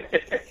album.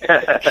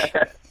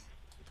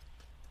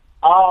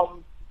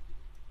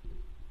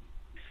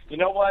 You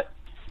know what?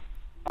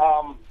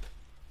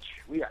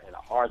 We are in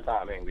a hard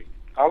time, ain't we?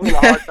 Are we in a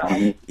hard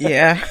time?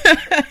 Yeah.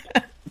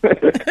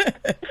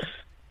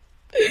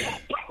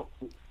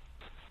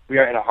 We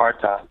are in a hard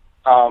time.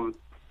 I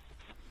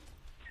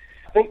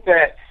think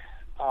that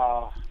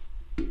I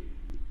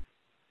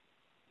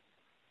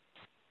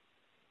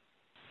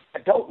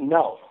don't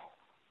know.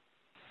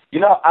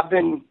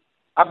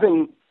 I've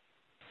been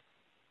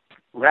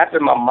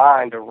wrapping my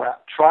mind around,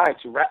 trying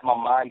to wrap my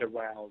mind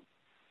around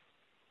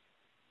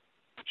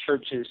the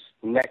church's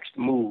next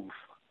move.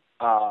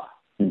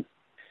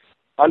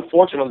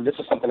 Unfortunately, this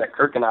is something that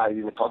Kirk and I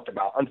even talked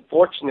about.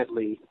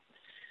 Unfortunately,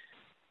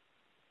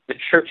 the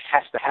church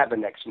has to have a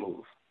next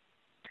move.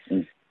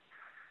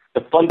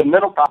 The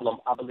fundamental problem,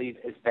 I believe,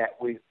 is that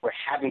we're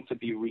having to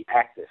be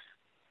reactive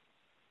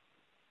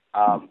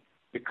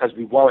because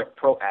we weren't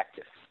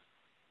proactive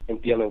in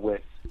dealing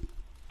with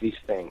these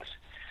things,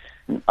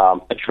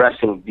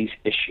 addressing these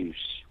issues.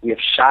 We have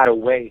shied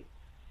away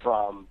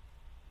from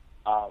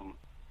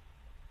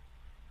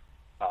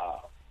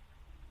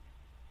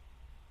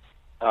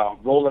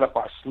rolling up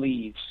our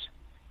sleeves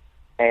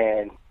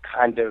and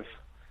kind of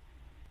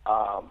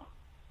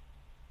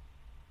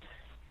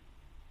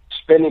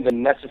spending the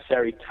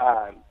necessary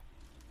time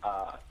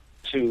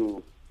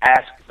to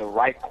ask the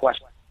right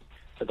questions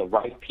to the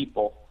right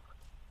people.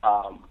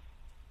 And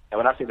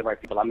when I say the right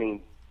people, I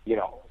mean,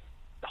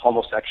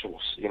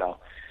 homosexuals,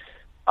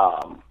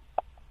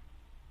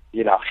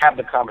 have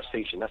the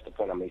conversation. That's the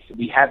point I'm making.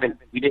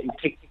 We didn't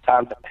take the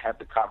time to have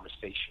the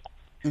conversation.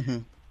 Mm-hmm.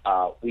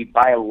 We,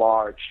 by and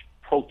large,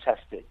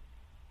 protested,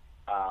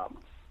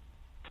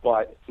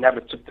 but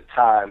never took the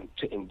time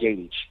to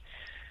engage.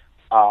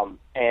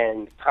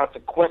 And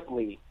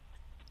consequently,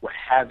 we're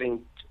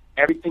having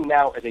everything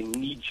now as a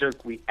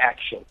knee-jerk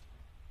reaction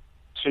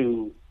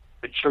to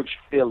the church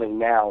feeling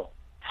now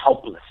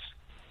helpless.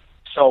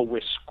 So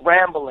we're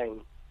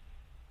scrambling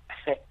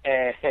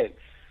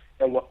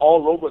and we're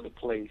all over the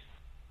place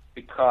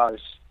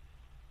because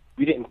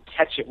we didn't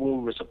catch it when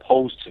we were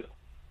supposed to.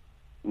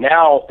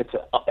 Now it's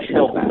an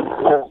uphill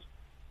battle.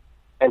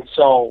 And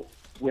so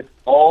with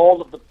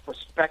all of the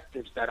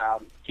perspectives that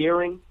I'm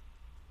hearing,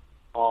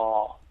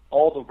 all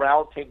the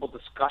roundtable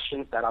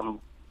discussions that I'm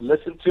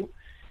listening to,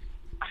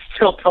 I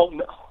still don't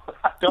know.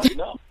 I don't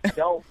know.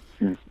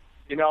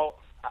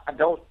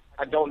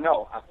 I don't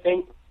know. I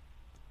think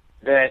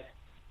that,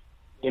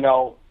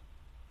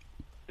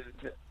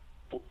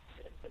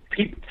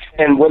 people,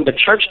 and when the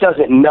church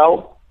doesn't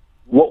know,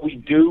 what we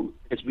do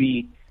is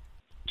we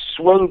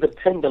swing the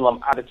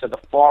pendulum either to the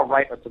far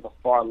right or to the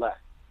far left.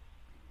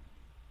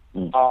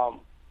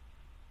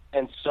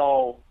 And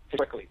so,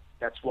 quickly,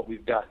 that's what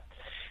we've done.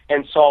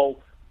 And so,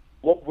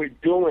 what we're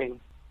doing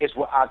is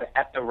we're either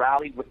at the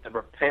rally with the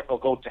repent or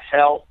go to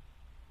hell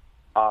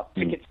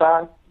picket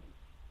sign,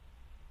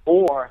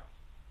 or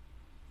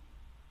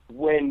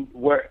when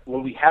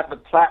we have the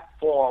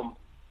platform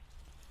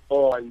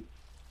on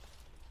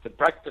the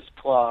Breakfast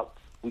Club,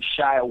 we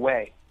shy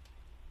away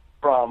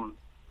from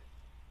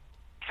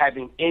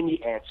having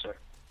any answer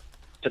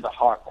to the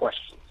hard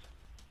questions.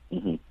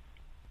 Mm-hmm.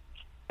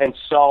 And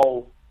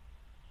so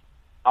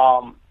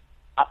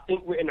I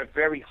think we're in a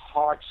very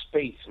hard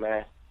space,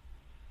 man.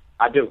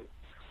 I do.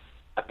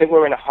 I think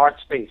we're in a hard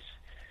space.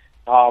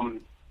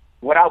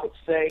 What I would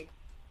say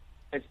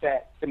is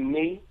that, to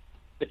me,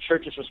 the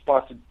church's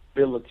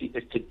responsibility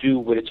is to do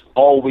what it's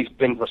always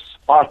been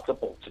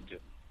responsible to do.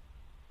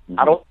 Mm-hmm.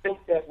 I don't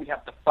think that we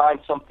have to find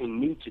something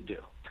new to do.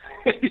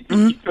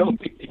 You feel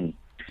me?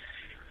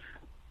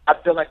 I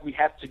feel like we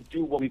have to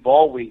do what we've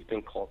always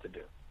been called to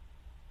do.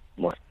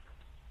 Right.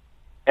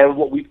 And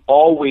what we've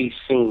always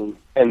seen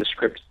in the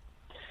scripts.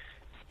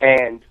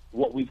 And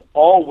what we've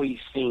always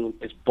seen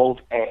is both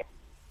and,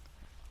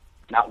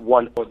 not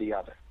one or the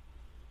other.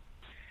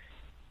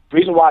 The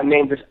reason why I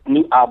named this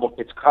new album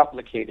It's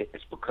Complicated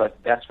is because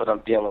that's what I'm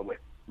dealing with,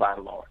 by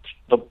and large.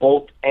 The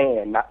both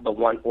and, not the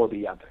one or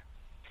the other.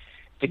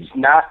 It's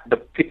not the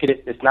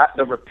picketed, it's not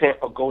the repent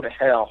or go to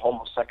hell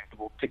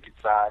homosexual picket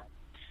sign,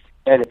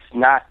 and it's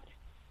not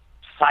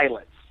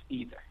silence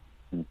either.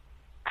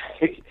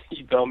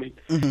 You feel me?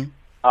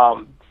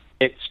 Mm-hmm.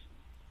 It's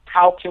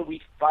how can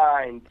we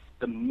find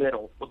the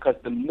middle? Because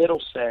the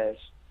middle says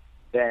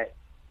that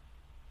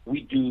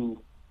we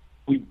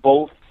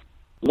both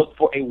look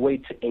for a way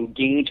to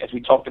engage, as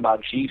we talked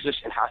about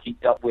Jesus and how he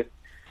dealt with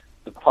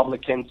the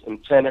publicans and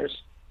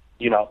sinners,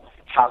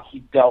 how he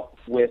dealt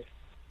with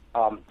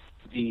how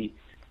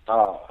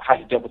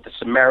he dealt with the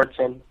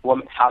Samaritan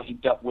woman, how he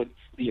dealt with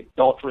the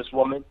adulterous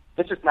woman.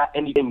 This is not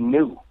anything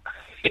new.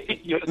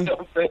 You know what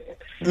I'm saying?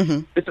 Mm-hmm.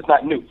 This is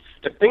not new.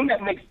 The thing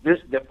that makes this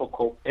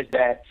difficult is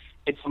that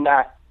it's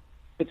not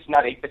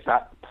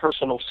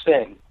personal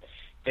sin.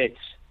 It's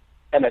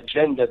an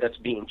agenda that's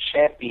being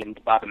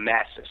championed by the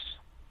masses.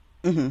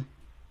 Mm-hmm.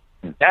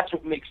 That's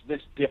what makes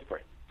this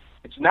different.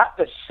 It's not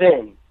the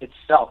sin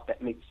itself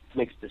that makes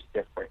this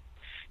different.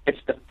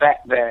 It's the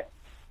fact that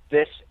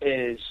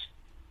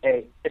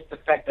it's the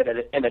fact that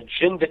an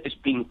agenda is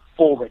being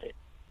forwarded.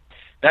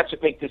 That's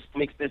what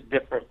makes this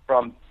different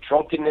from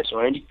drunkenness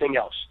or anything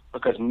else,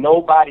 because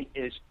nobody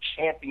is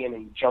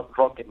championing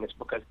drunkenness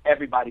because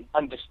everybody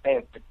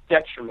understands the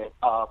detriment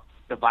of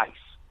the vice.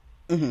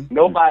 Mm-hmm.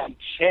 Nobody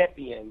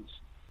champions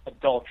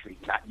adultery,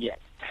 not yet.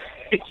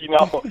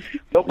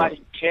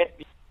 Nobody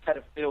champions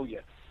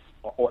pedophilia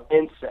or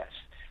incest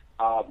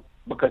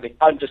because they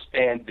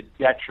understand the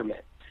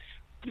detriment.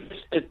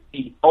 This is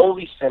the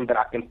only sin that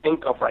I can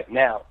think of right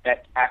now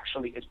that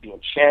actually is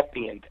being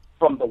championed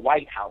from the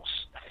White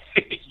House.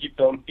 You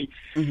feel me?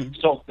 Mm-hmm.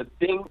 So the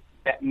thing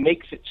that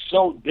makes it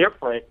so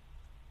different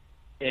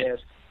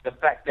is the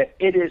fact that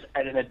it is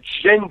an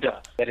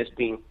agenda that is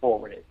being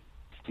forwarded,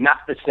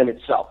 not the sin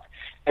itself.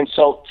 And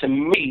so, to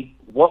me,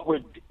 what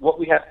we're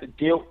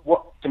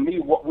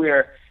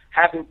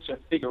having to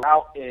figure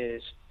out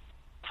is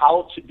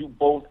how to do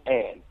both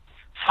and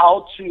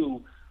how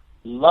to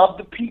love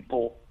the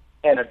people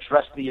and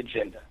address the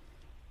agenda.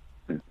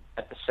 And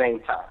at the same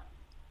time.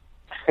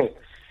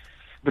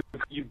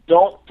 You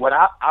don't,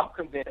 I'm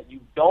convinced that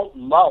you don't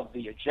love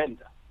the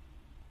agenda.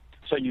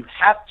 So you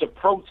have to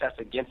protest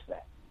against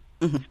that.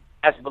 Mm-hmm.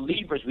 As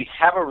believers, we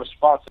have a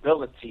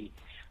responsibility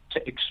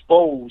to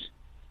expose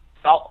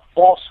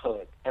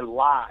falsehood and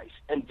lies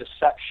and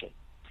deception.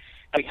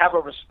 And we have a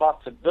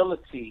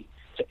responsibility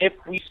to, if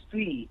we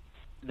see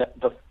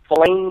the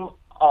flame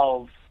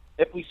of,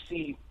 the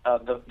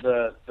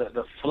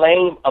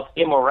flame of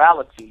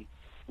immorality,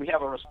 we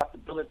have a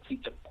responsibility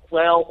to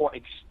quell or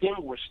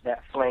extinguish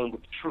that flame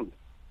with truth.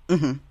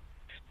 Mm-hmm.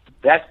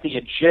 That's the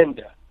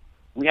agenda.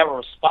 We have a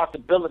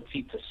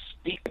responsibility to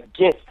speak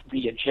against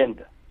the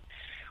agenda.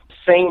 At the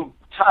same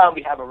time,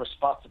 we have a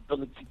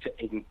responsibility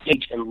to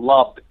engage and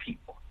love the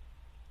people.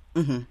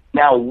 Mm-hmm.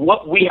 Now,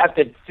 what we have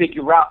to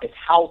figure out is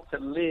how to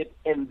live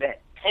in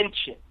that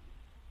tension.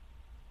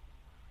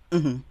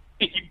 Mm-hmm.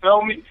 You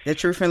feel me? The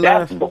truth and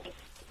love.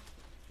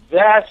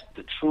 That's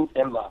the truth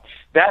and love.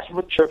 That's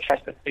what church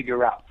has to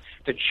figure out.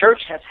 The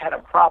church has had a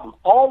problem.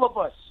 All of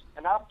us,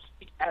 and I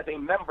speak as a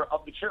member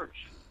of the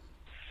church,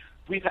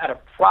 we've had a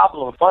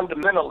problem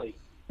fundamentally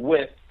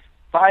with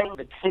finding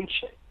the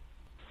tension,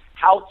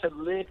 how to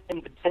live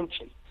in the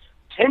tension.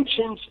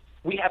 Tensions,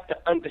 we have to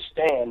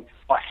understand,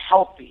 are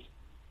healthy.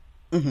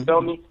 Mm-hmm. You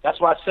feel me?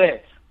 That's why I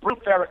said, bring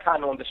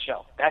Farrakhan on the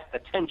show. That's the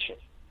tension.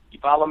 You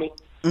follow me?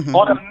 Mm-hmm.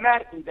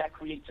 Automatically, that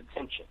creates a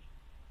tension.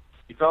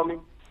 You feel me?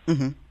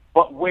 Mm-hmm.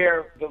 But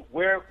where the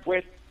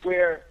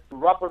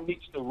rubber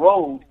meets the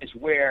road is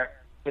where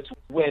it's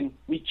when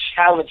we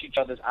challenge each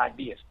other's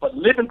ideas. But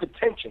live in the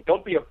tension.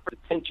 Don't be afraid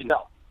of tension.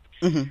 No.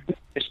 Mm-hmm.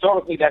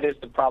 Historically, that is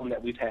the problem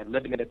that we've had,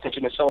 living in the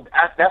tension. And so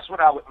that's what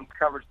I would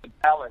encourage: the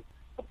balance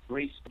of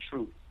grace and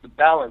truth, the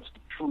balance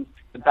of truth,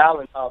 the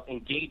balance of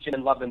engaging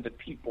and loving the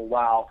people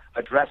while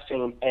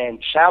addressing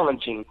and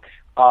challenging.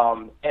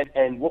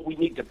 And what we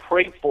need to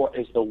pray for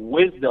is the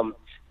wisdom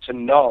to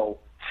know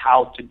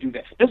how to do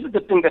that. This is the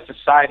thing that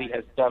society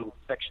has done with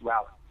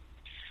sexuality.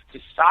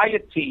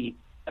 Society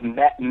and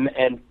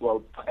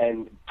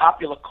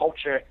popular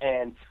culture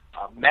and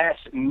mass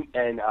and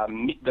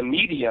the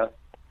media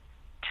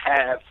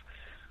have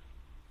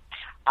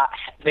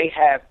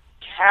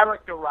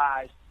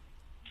characterized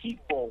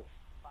people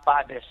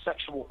by their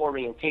sexual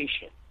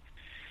orientation.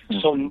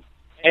 So,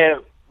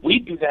 and we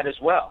do that as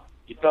well.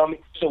 You feel me?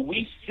 So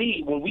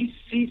when we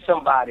see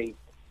somebody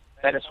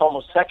that is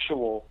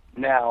homosexual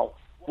now,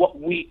 what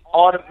we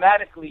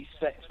automatically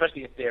say,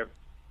 especially if they're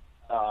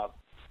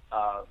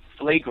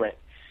flagrant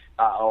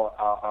or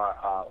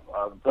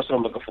what's what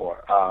I'm looking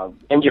for,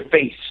 in your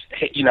face,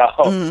 you know,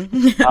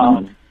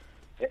 Mm-hmm.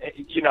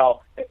 you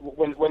know,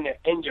 when they're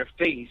in your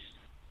face,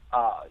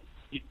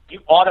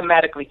 you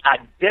automatically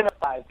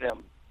identify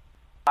them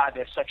by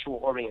their sexual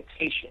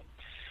orientation.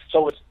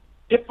 So it's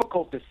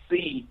difficult to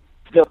see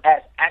them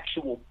as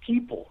actual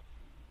people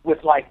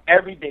with like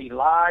everyday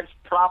lives,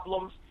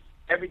 problems,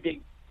 everyday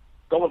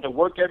going to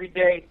work every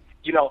day,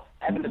 you know,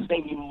 having the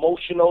same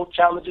emotional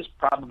challenges,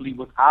 probably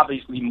with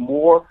obviously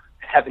more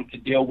having to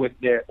deal with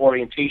their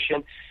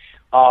orientation.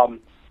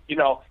 You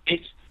know,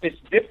 it's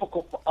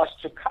difficult for us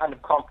to kind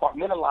of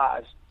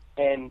compartmentalize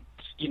and,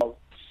 you know,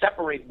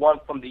 separate one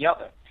from the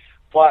other.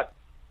 But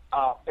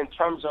in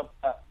terms of,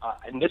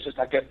 and this is,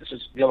 I guess, this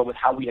is dealing with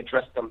how we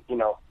address them, you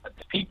know, the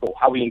people,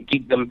 how we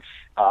engage them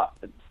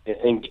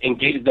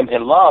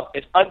in love.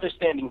 It's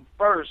understanding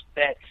first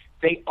that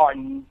they are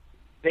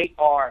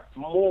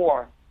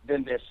more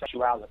than their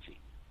sexuality.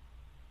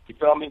 You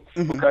feel me?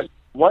 Mm-hmm. Because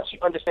once you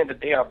understand that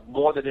they are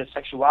more than their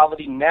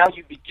sexuality, now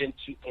you begin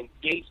to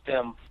engage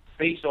them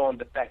based on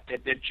the fact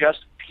that they're just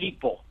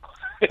people.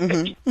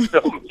 Mm-hmm. You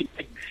feel me?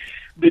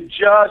 They're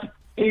just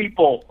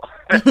people.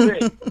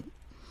 That's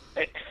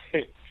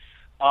it.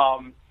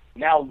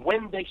 Now,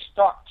 when they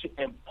start to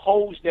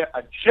impose their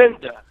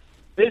agenda,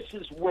 this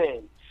is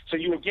when. So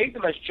you engage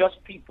them as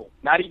just people,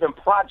 not even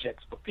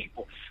projects, but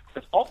people.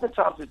 Because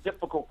oftentimes it's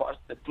difficult for us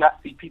to not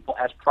see people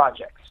as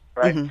projects,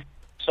 right? Mm-hmm.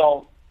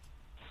 So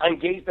I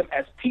engage them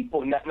as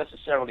people, not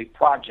necessarily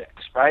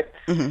projects, right?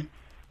 Mm-hmm.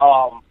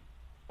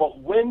 But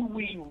when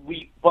we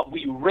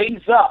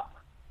raise up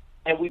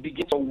and we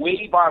begin to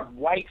wave our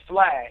white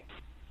flag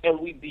and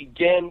we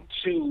begin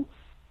to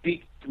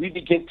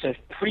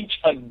preach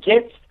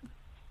against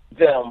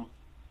them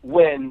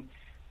when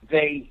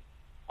they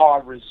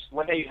have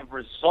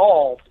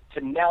resolved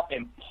to now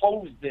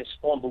impose this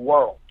on the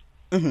world.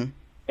 Mm-hmm.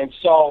 And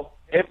so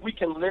if we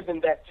can live in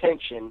that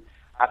tension,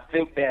 I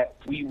think that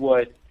we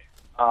would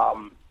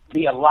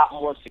be a lot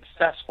more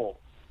successful.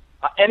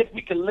 And if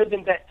we can live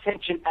in that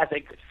tension as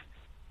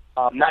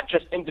not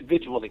just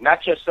individually,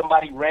 not just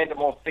somebody random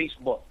on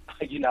Facebook,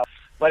 you know,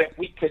 but if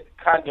we could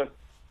kind of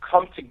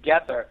come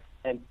together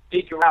and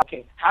figure out,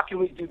 okay, how can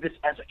we do this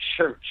as a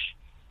church?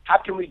 How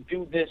can we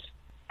do this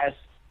as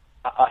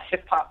a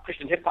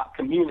Christian hip hop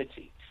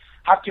community?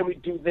 How can we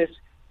do this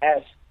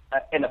as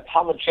an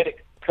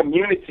apologetic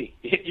community?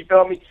 You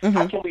feel me? Mm-hmm.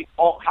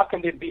 How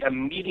can there be a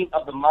meeting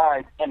of the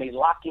minds and a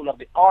locking of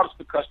the arms?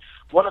 Because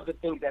one of the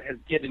things that has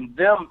given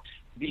them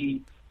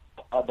the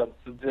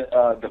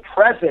the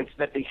presence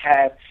that they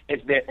have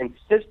is their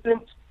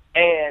insistence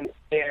and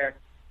their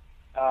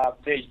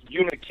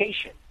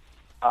unification.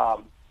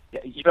 You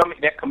know what I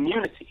mean? Their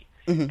community.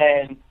 Mm-hmm.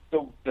 And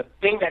the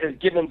thing that has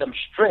given them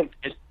strength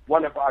is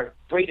one of our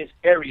greatest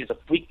areas of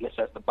weakness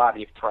as the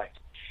body of Christ.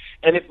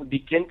 And if we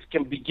can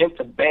begin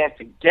to band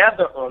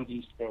together on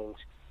these things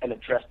and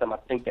address them, I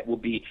think that will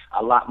be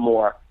a lot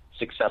more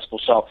successful.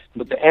 So,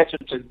 but the answer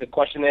to the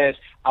question is,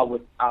 I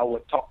would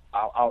talk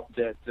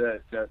the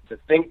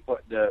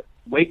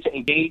way to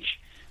engage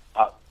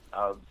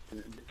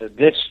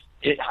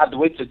the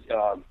way to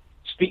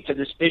speak to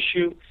this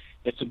issue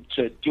is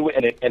to do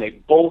it in a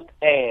both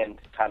and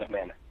kind of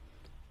manner.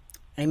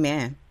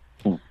 Amen.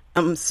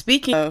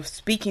 Speaking of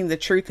speaking the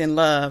truth in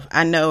love,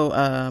 I know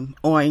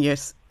on your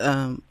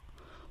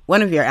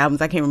one of your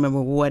albums, I can't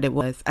remember what it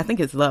was. I think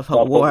it's Love,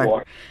 Hope,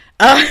 War.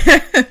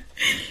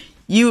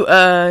 You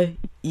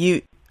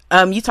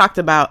talked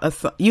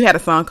about you had a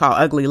song called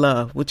Ugly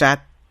Love, which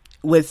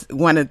was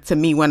one of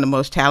the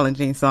most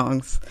challenging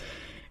songs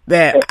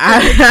that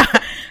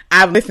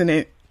I've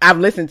listened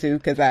to,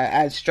 because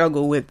I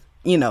struggle with,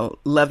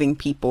 loving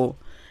people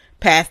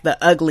past the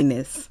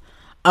ugliness.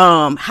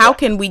 How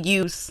can we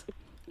use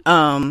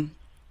that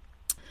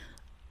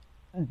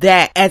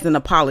as an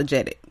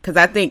apologetic? Because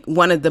I think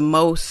one of the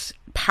most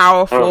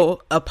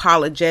powerful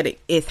apologetic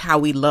is how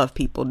we love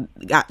people.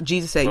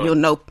 Jesus said, "You'll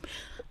know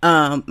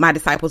my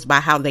disciples by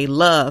how they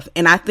love."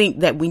 And I think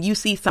that when you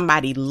see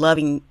somebody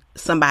loving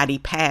somebody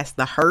past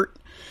the hurt,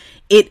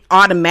 it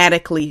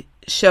automatically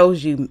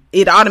shows you,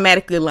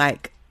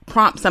 like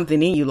prompts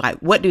something in you, like,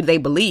 what do they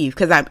believe?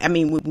 Because I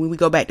mean, when we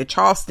go back to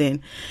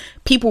Charleston,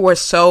 people were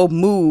so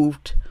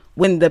moved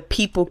when the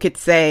people could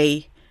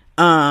say,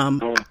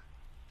 I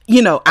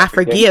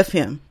forgive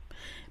him.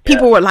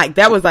 People were like,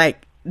 that was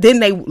like, then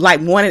they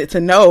like wanted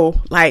to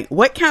know, like,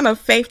 what kind of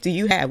faith do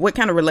you have? What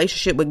kind of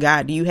relationship with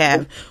God do you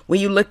have? When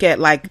you look at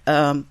like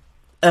a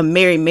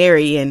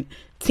Mary and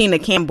Tina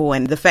Campbell,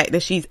 and the fact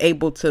that she's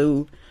able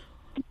to,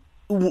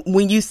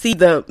 when you see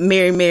the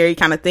Mary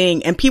kind of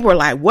thing, and people are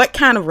like, what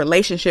kind of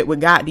relationship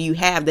with God do you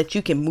have that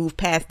you can move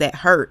past that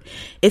hurt?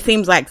 It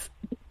seems like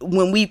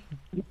when we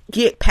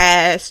get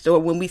past, or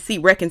when we see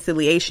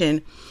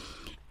reconciliation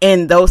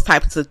and those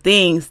types of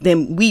things,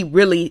 then we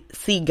really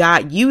see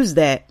God use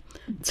that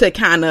to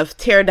kind of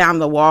tear down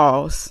the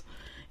walls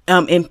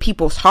in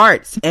people's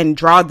hearts and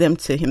draw them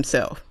to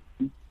himself.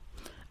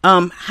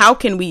 How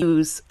can we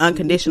use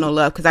unconditional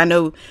love? Because I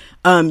know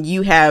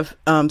you have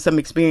some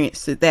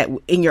experience with that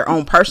in your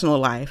own personal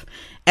life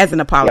as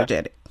an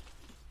apologetic.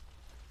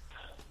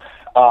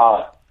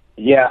 I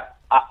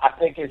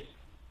think it's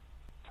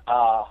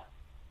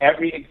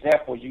every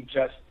example you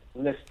just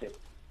listed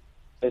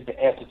is the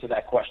answer to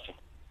that question.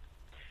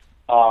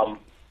 I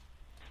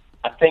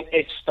think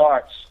it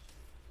starts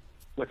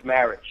with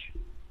marriage,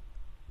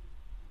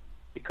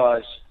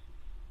 because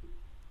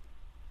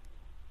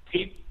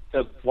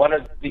one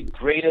of the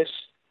greatest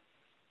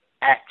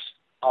acts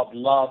of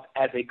love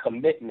as a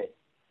commitment,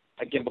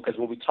 again, because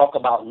when we talk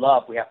about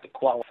love, we have to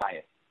qualify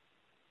it.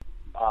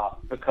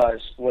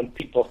 Because when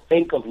people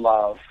think of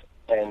love,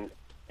 and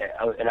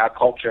in our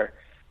culture,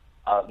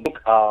 think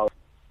of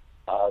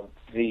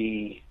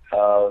the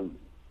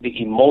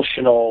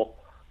emotional,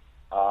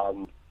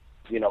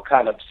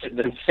 kind of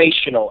the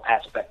sensational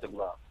aspect of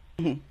love,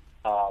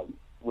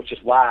 which is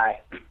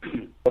why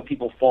when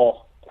people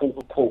fall, quote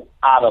unquote,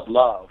 out of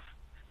love,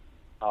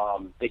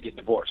 they get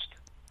divorced.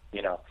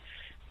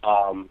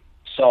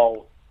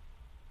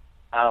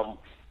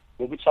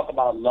 When we talk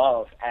about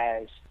love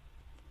as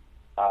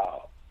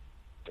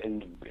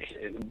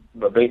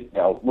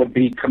would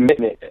be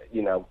commitment,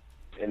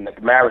 in the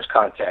marriage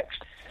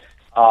context,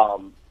 I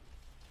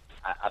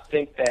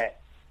think that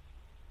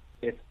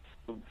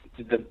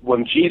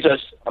when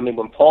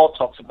Paul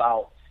talks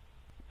about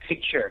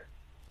picture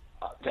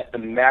that the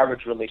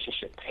marriage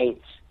relationship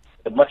paints,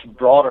 the much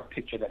broader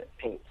picture that it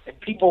paints, if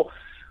people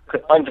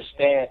could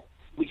understand,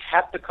 we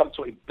have to come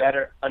to a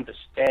better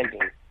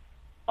understanding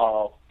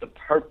of the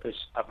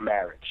purpose of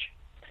marriage,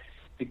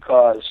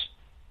 because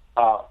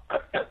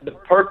the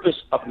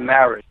purpose of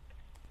marriage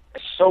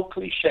is so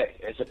cliche.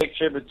 It's a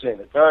picture between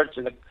the church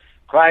and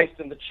Christ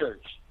and the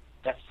church.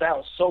 That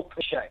sounds so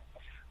cliche.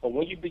 But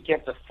when you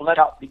begin to flesh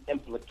out the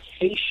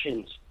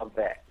implications of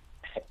that,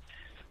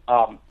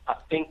 I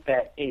think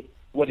that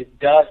what it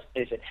does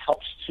is it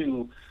helps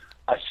to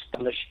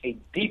establish a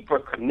deeper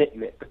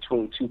commitment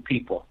between two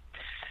people.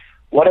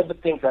 One of the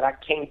things that I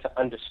came to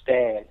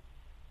understand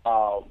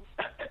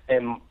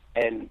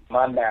in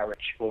my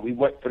marriage when we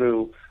went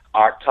through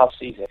our tough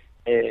season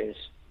is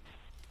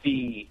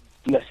the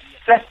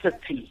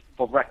necessity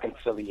for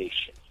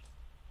reconciliation.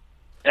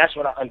 That's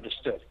what I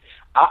understood.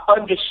 I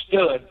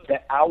understood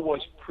that I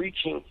was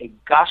preaching a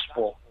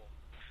gospel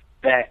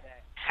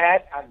that,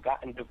 had I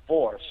gotten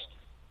divorced,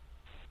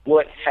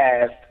 would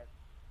have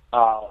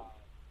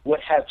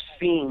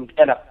seemed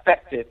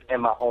ineffective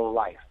in my own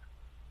life.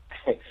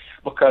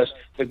 Because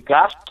the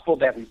gospel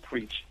that we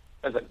preach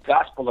is a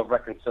gospel of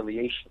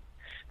reconciliation.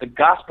 the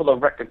gospel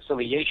of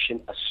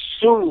reconciliation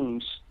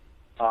assumes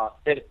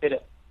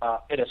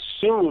it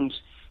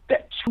assumes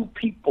that two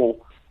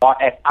people are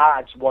at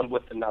odds one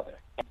with another.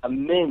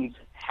 Amends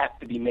have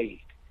to be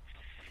made.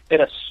 It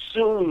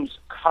assumes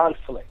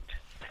conflict,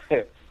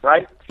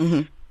 right?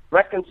 Mm-hmm.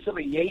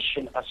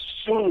 Reconciliation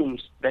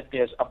assumes that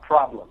there's a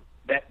problem,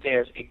 that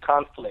there's a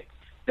conflict,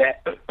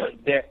 that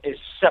there is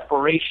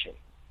separation,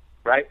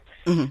 right?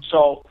 Mm-hmm.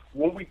 So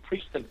when we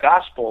preach the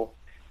gospel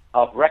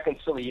of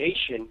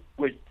reconciliation,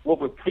 what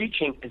we're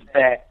preaching is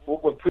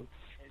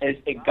is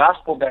a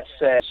gospel that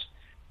says,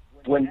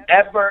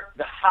 whenever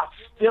the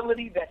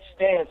hostility that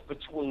stands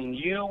between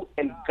you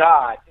and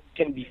God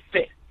can be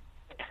fixed,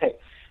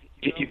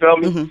 you feel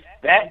me? Mm-hmm.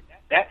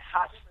 That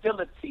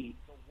hostility,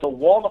 the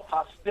wall of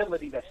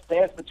hostility that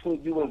stands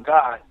between you and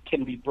God,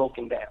 can be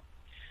broken down.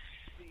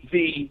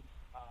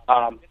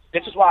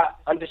 This is why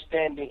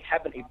understanding,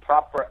 having a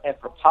proper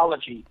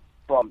anthropology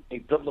from a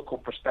biblical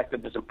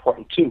perspective is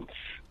important too,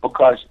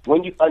 because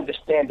when you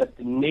understand that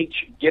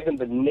given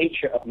the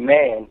nature of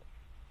man,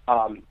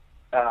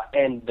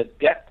 and the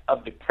depth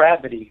of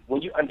depravity,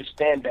 when you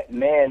understand that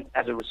man,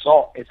 as a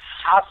result, is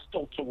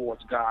hostile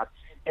towards God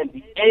and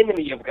the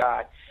enemy of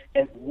God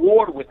and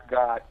warred with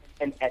God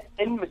and at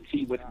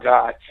enmity with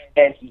God,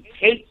 and he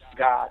hates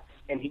God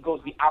and he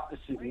goes the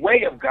opposite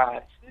way of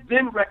God,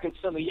 then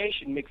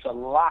reconciliation makes a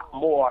lot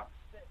more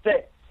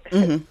sense.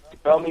 Mm-hmm. You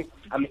feel me?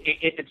 I mean,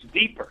 it's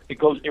deeper.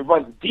 It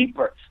runs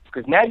deeper,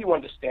 because now you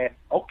understand,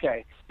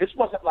 okay, this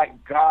wasn't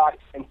like God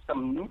and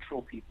some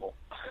neutral people,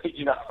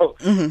 you know.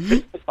 Mm-hmm.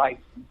 This is like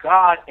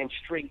God and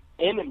straight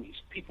enemies,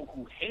 people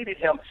who hated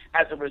him.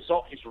 As a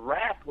result, his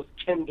wrath was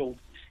kindled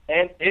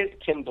and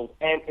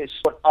is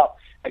put up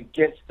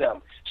against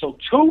them. So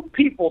two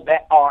people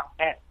that are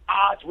at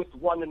odds with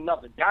one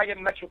another,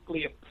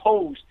 diametrically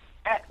opposed,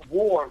 at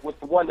war with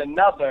one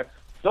another,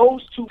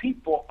 those two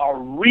people are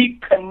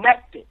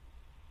reconnected.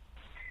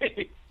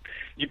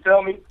 You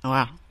feel me?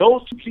 Wow.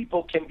 Those two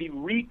people can be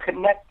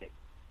reconnected.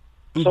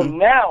 Mm-hmm. So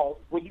now,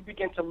 when you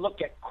begin to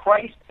look at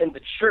Christ and the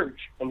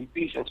church in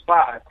Ephesians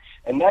 5,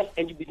 and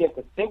you begin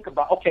to think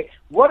about, okay,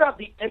 what are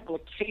the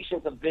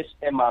implications of this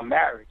in my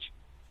marriage?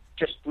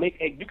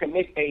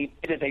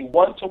 It is a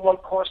one-to-one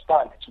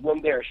correspondence.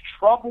 When there is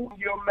trouble in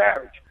your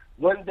marriage,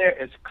 when there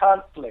is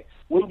conflict,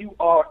 when you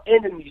are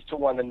enemies to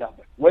one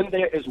another, when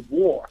there is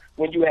war,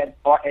 when you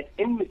are at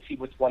enmity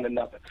with one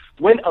another,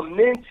 when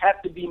amends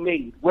have to be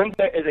made, when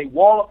there is a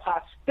wall of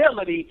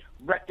hostility,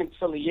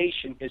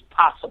 reconciliation is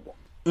possible.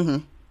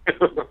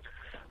 Mm-hmm.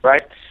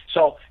 Right?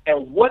 So,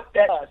 and what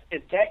that does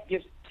is that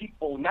gives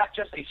people not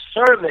just a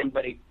sermon,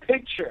 but a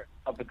picture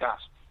of the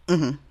gospel.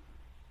 Mm-hmm.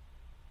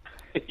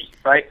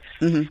 Right?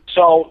 Mm-hmm.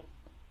 So,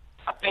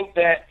 I think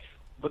that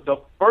the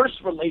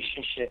first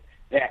relationship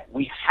that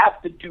we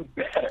have to do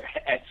better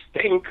at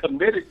staying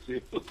committed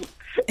to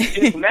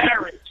is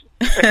marriage.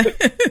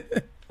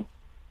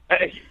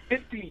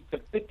 50 to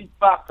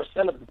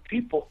 55% of the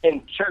people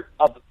in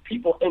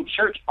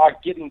church are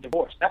getting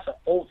divorced. That's an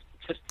old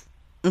statistic.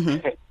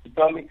 Mm-hmm. You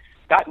feel me?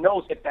 God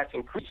knows if that's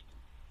increased.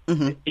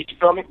 Mm-hmm. You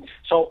feel me?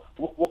 So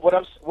what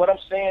I'm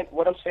saying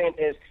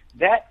is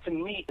that, to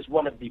me, is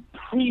one of the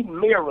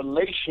premier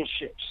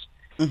relationships.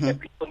 Mm-hmm. that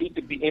people need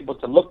to be able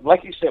to look.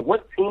 Like you said,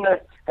 what Tina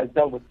has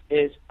done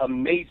is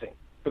amazing,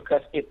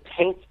 because it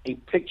paints a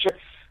picture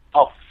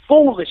of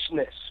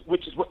foolishness,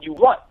 which is what you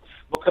want.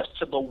 Because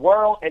to the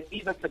world and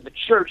even to the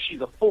church,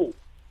 she's a fool.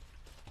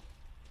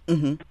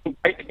 Mm-hmm.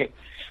 Right?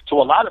 To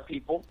a lot of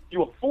people,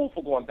 you're a fool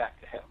for going back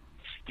to him.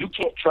 You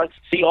can't trust.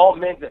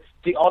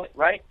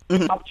 Right?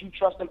 Mm-hmm. How would you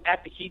trust him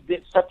after he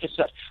did such and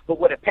such? But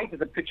what it paints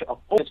is a picture of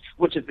foolishness,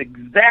 which is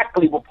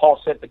exactly what Paul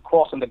said the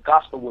cross and the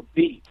gospel would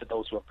be to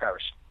those who are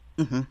perishing.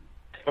 Mm-hmm.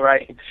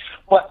 Right?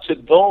 But to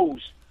those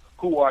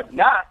who are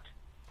not,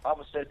 the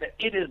Bible says that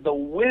it is the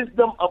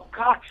wisdom of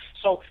God.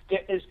 So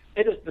it is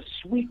the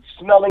sweet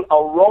smelling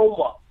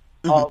aroma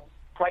of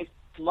Christ's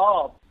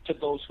love to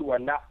those who are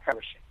not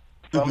perishing.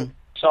 Mm-hmm.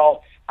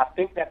 So I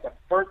think that the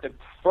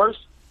first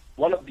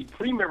one of the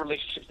premier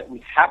relationships that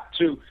we have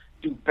to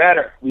do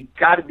better, we've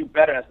got to do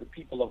better as the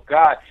people of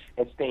God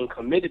and staying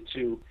committed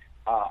to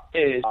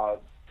is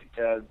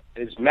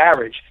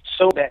marriage,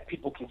 so that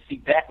people can see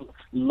that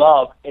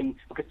love. And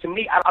because to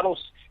me, I don't.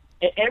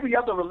 In every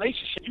other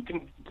relationship, you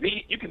can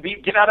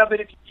get out of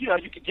it. You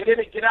can get in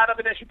it, get out of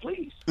it as you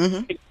please.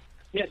 Mm-hmm.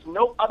 There's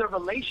no other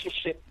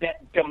relationship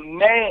that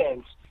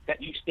demands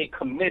that you stay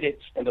committed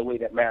in the way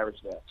that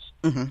marriage does.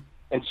 Mm-hmm.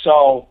 And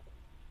so,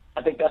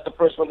 I think that's the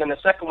first one. Then the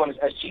second one is,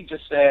 as she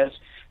just says,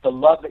 the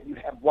love that you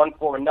have one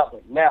for another.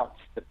 Now,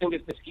 the thing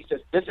is this, he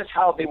says, this is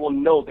how they will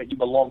know that you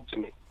belong to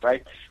me,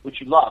 right?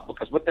 Which you love,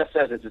 because what that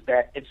says is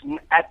that it's,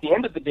 at the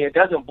end of the day, it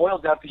doesn't boil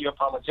down to your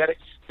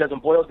apologetics, it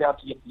doesn't boil down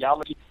to your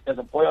theology, it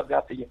doesn't boil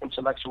down to your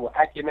intellectual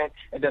acumen,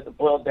 it doesn't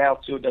boil down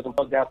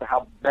to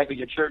how mega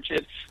your church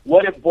is.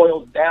 What it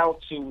boils down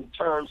to in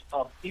terms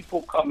of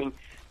people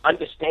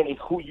understanding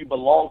who you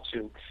belong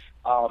to,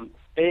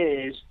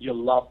 is your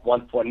love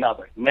one for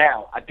another.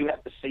 Now, I do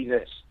have to say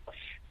this.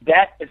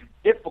 That is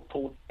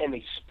difficult in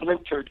a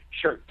splintered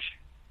church.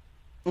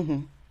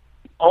 Mm-hmm.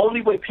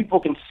 only way people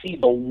can see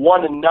the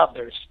one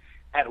another's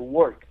at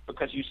work,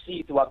 because you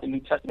see throughout the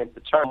New Testament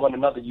the term one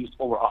another used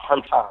over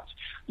 100 times.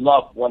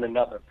 Love one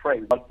another,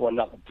 pray one for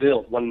another,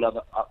 build one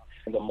another up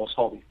in the most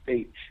holy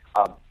faith,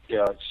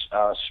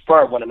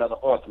 spur one another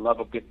on to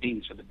love of good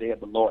deeds, for the day of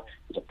the Lord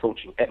is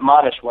approaching.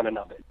 Admonish one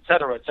another,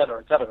 etc., etc.,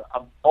 etc.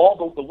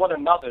 All the one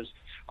another's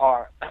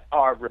are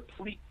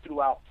replete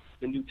throughout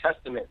the New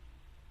Testament.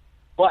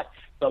 But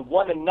the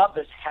one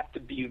another's have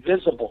to be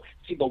visible.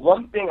 See, the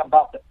one thing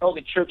about the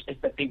early church is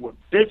that they were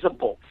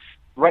visible.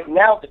 Right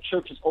now, the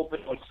church is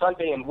open on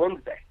Sunday and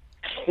Wednesday.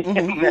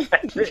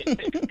 That's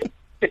it.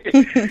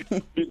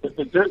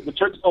 The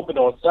church is open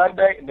on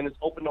Sunday, and then it's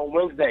open on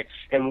Wednesday.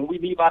 And when we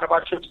leave out of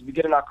our churches, we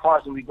get in our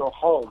cars and we go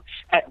home.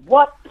 At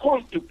what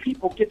point do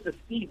people get to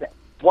see that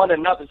one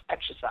another's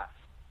exercise?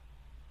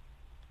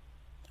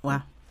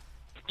 Wow.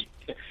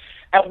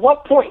 At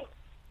what point,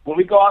 when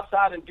we go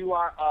outside and do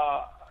our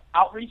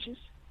outreaches?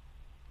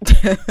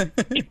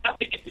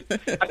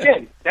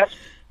 Again, that's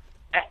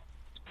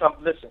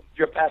listen. If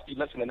you're a pastor, you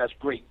listen, and that's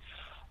great.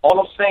 All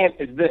I'm saying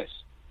is this: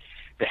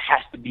 there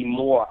has to be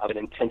more of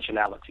an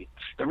intentionality.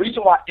 The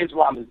reason why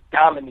Islam is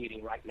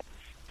dominating right now,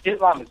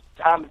 Islam is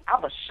dominating.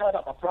 I'm gonna shut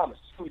up. I promise.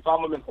 25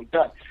 minutes, I'm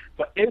done.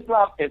 But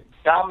Islam is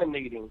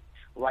dominating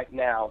right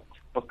now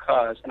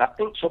because, and I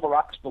think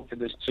Chobarak spoke to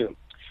this too,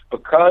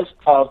 because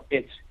of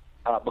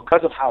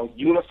how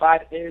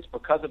unified it is,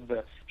 because of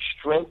the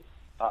strength,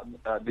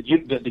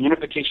 the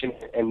unification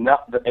in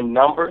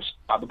numbers,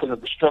 because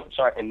of the strength,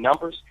 in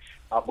numbers,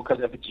 because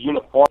of its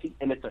uniformity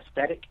and its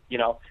aesthetic,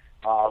 and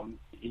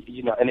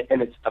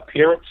its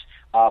appearance,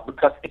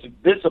 because it's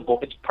visible,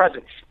 it's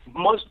present.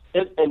 Most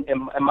in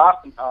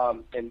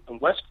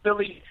West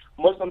Philly,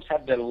 Muslims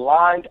have been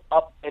lined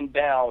up and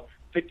down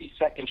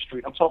 52nd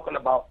Street. I'm talking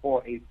about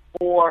for a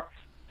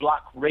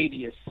 4-block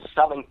radius,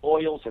 selling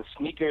oils and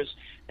sneakers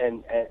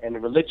and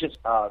religious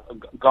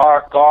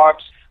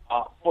garbs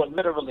for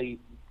literally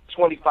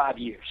 25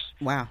 years.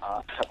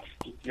 Wow.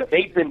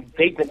 They've been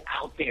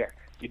out there.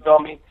 You feel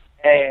me?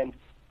 And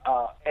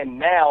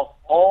now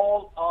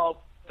all of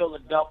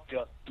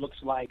Philadelphia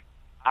looks like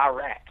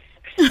Iraq.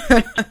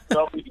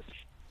 So,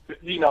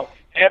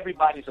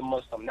 everybody's a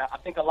Muslim. Now, I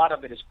think a lot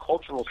of it is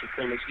cultural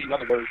supremacy. In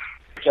other words,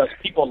 just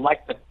people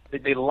like the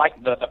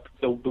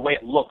way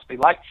it looks. They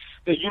like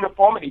the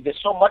uniformity.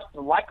 There's so much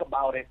to like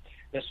about it.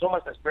 There's so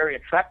much that's very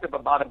attractive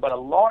about it. But a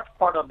large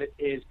part of it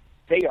is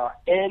they are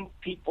in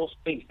people's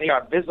face. They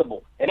are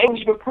visible. And they ain't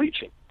even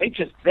preaching. They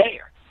just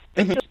there.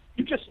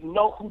 You just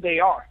know who they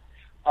are.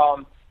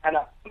 And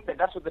I think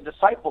that's what the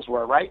disciples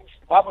were, right?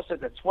 The Bible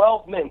says that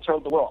 12 men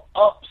turned the world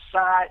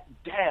upside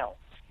down.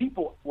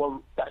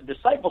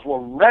 Disciples were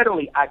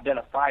readily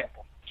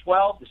identifiable.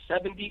 12 to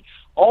 70,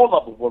 all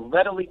of them were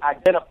readily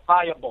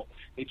identifiable.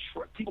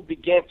 People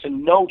began to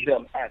know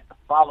them as the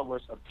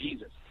followers of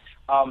Jesus.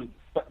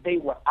 But they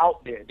were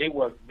out there. They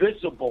were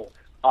visible.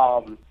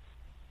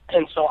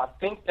 And so I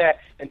think that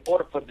in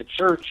order for the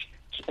church,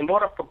 in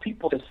order for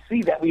people to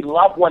see that we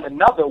love one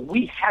another,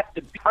 we have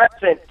to be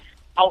present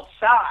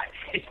outside.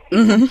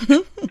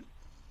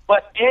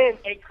 But in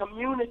a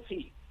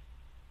community,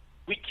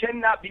 we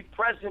cannot be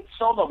present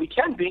solo. We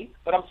can be,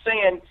 but I'm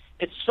saying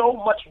it's so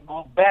much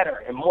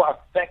better and more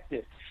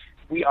effective.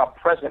 We are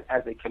present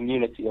as a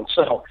community. And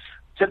so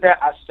to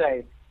that I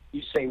say,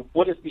 you say,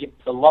 what is the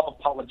love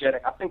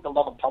apologetic? I think the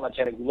love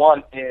apologetic,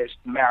 one, is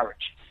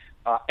marriage.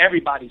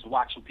 Everybody's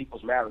watching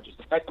people's marriages.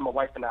 The fact that my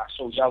wife and I are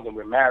so young and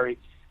we're married,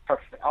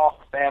 all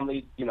her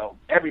family,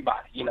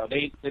 everybody,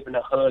 they live in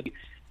the hood.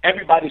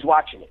 Everybody's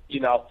watching it,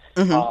 Tina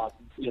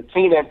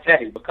and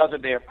Teddy, because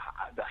of the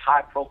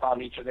high-profile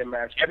nature of their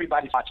marriage,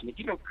 everybody's watching it.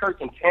 Even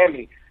Kirk and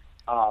Tammy,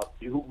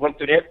 who went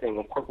through their thing.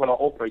 When Kirk went on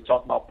Oprah, he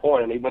talked about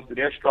porn, and they went through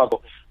their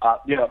struggle.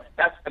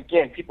 That's,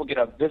 again, people get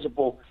a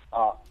visible,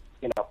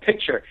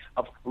 picture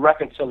of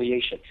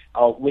reconciliation,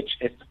 which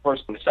is the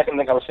first thing. The second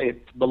thing I would say is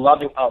the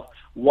loving of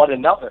one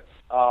another.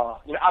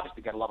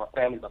 Obviously, got to love our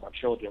families, love our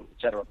children,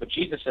 etc. But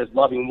Jesus says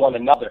loving one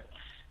another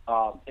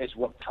is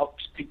what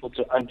helps people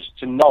to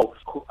know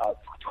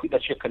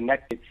that you're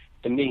connected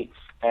to me,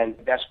 and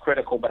that's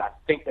critical. But I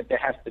think that there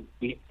has to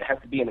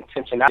be an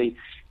intentionality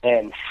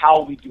in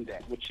how we do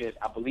that, which is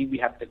I believe we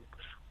have to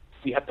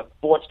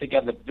forge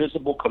together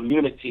visible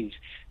communities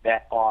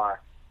that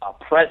are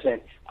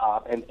present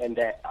and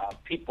that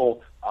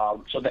people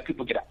so that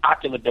people get an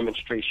ocular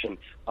demonstration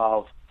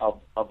of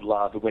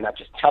love, and we're not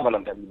just telling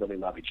them that we really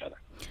love each other.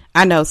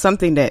 I know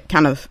something that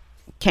kind of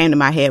came to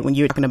my head when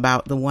you were talking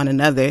about the one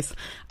another's.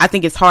 I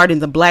think it's hard in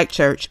the Black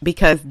church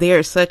because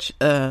there's such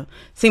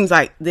seems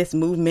like this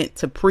movement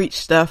to preach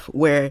stuff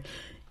where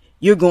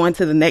you're going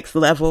to the next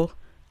level.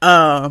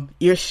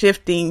 You're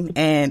shifting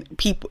and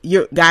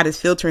God is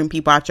filtering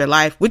people out your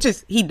life, which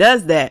is, he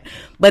does that,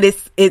 but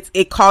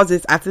it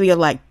causes, I feel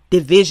like,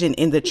 division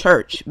in the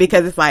church,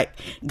 because it's like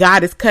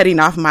God is cutting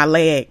off my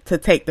leg to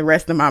take the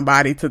rest of my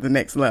body to the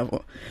next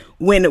level.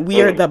 When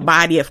we are the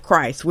body of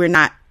Christ, we're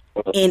not,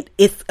 and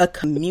it's a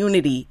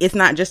community. It's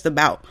not just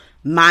about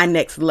my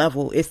next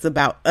level. It's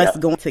about us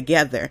going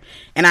together.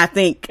 And I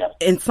think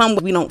in some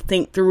way we don't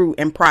think through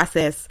and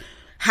process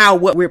how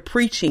what we're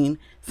preaching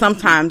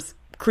sometimes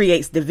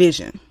creates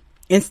division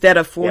instead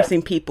of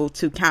forcing people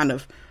to kind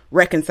of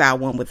reconcile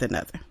one with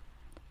another.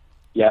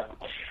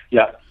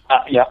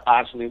 I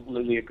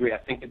absolutely agree. I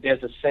think that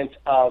there's a sense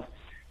of,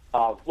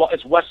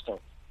 it's Western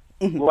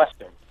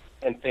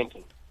in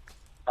thinking.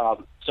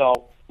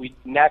 So we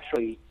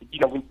naturally,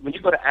 when you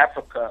go to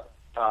Africa,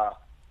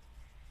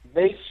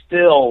 they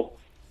still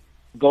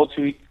go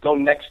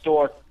next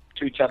door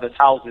to each other's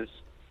houses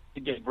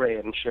to get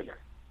bread and sugar.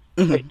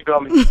 You know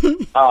what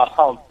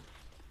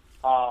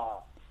I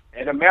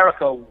mean? In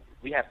America,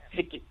 we have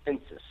picket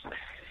fences.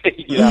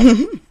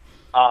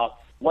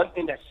 One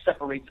thing that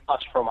separates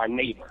us from our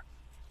neighbor.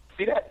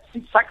 See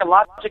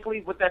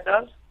psychologically what that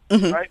does,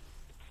 right?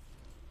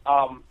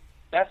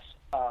 That's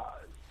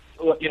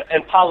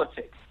in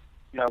politics.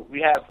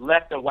 We have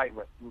left and right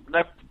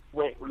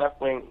wing, left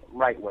wing,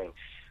 right wing,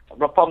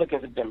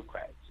 Republicans and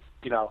Democrats.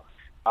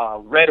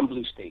 Red and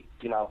blue state.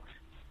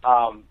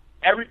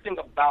 Everything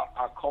about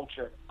our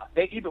culture.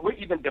 We're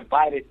even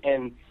divided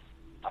in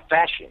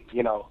fashion.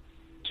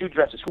 Two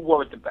dresses. Who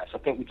wore it the best? I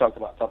think we talked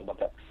about that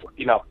before.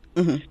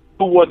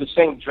 Who wore the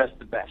same dress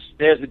the best?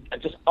 There's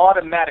just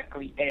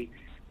automatically a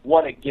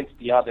one against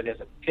the other.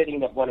 There's a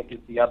pitting of one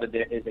against the other.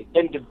 There is an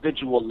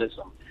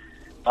individualism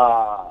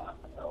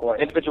or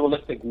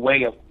individualistic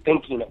way of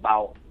thinking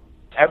about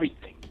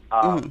everything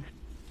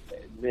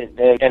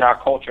in our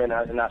culture and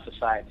in our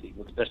society.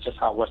 That's just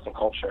how Western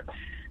culture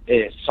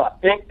is. So I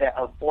think that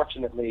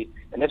unfortunately,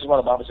 and this is one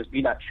of the Bible says,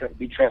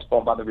 be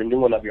transformed by the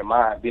renewing of your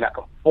mind. Be not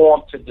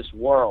conformed to this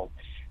world.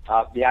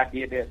 The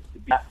idea that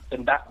to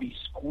not be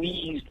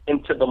squeezed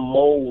into the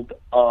mold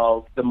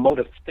of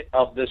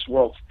this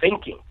world's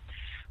thinking,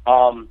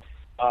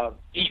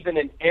 even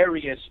in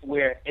areas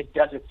where it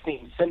doesn't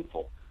seem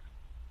sinful.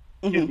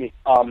 Excuse me.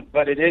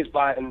 But it is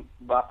by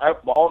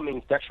all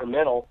means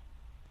detrimental,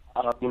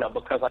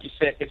 because like you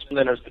said, it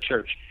splinters the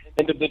church.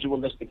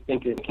 Individualistic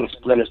thinking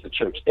splinters the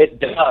church. It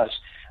does.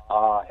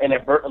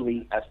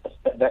 Inadvertently,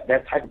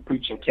 that type of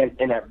preaching can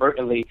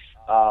inadvertently,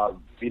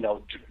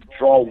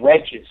 draw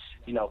wedges,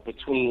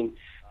 between,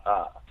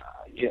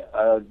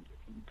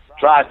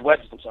 drive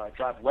wedges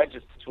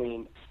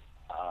between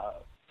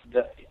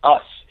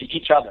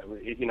each other,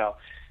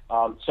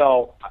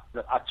 So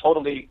I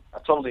totally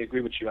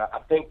agree with you. I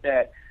think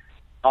that,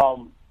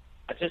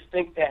 I just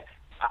think that,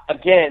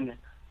 again,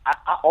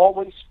 I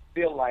always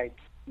feel like,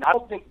 I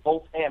don't think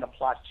both and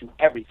applies to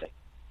everything,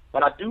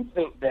 but I do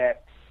think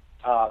that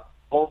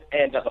both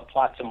and does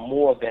apply to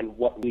more than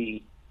what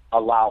we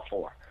allow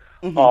for.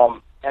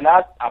 And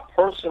I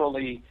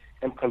personally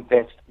am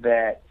convinced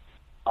that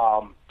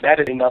that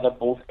is another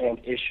both and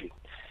issue.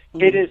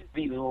 It is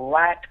the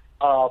lack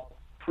of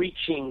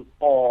preaching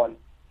on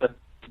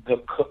the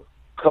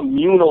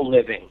communal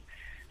living,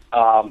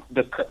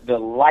 the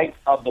life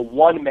of the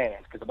one man,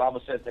 because the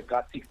Bible says that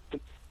God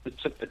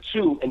took the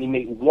two and he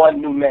made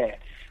one new man,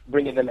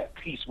 bringing them at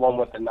peace one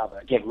with another.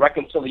 Again,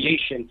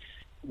 reconciliation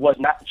was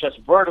not just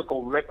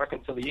vertical,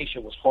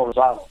 reconciliation was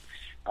horizontal,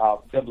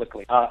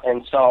 biblically.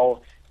 And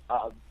so,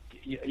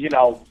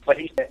 but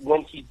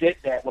when he did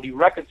that, when he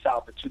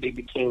reconciled the two, they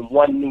became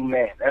one new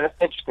man. And it's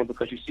interesting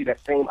because you see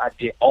that same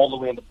idea all the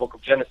way in the book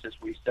of Genesis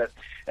where he says,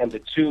 and the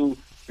two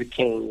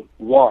became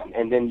one.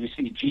 And then you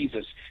see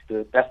Jesus.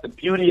 That's the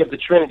beauty of the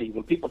Trinity.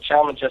 When people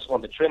challenge us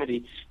on the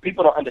Trinity,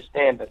 people don't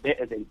understand that there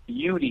is a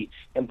beauty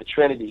in the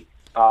Trinity.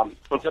 When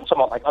I'm talking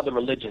about like other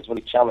religions, when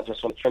they challenge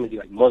us on the Trinity,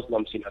 like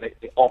Muslims,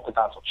 they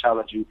oftentimes will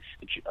challenge you.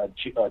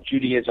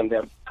 Judaism,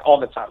 they all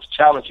the times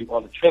challenge you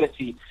on the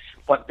Trinity.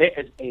 But there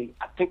is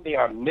I think they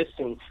are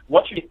missing,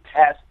 once you get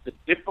past the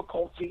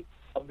difficulty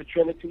of the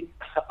Trinity,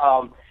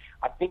 I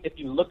think if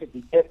you look at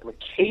the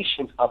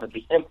implications of it,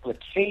 the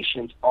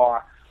implications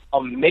are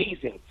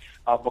amazing,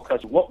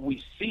 because what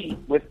we see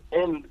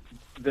within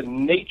the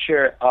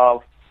nature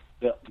of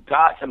the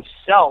God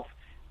himself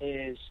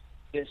is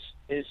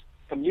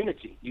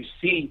community. You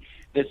see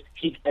this,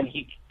 the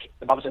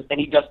Bible says, and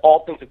he does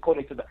all things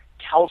according to the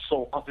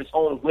counsel of his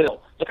own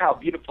will. Look how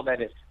beautiful that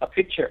is. A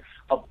picture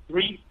of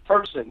three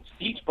persons,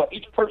 each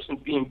person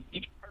being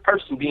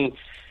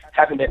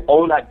having their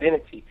own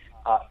identity,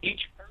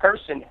 each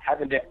person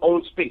having their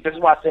own space. This is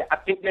why I say I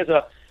think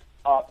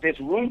there's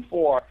room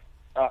for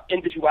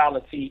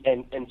individuality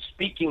and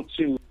speaking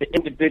to the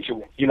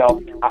individual.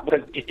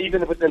 Because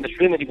even within the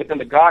Trinity, within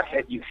the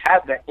Godhead, you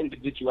have that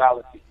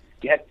individuality.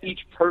 You have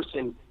each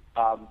person.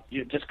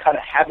 You're just kind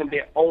of having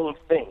their own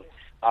thing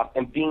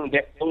and being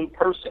their own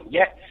person.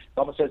 Yet,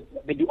 the Bible says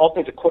they do all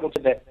things according to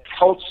the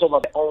counsel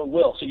of their own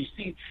will. So you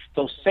see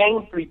those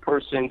same three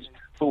persons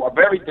who are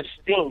very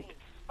distinct,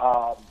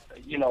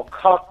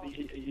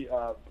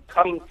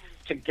 coming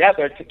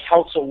together to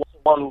counsel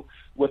one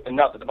with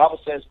another. The Bible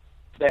says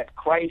that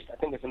Christ, I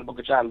think it's in the book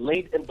of John,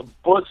 laid in the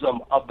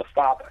bosom of the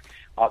Father.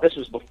 This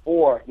was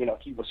before,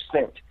 he was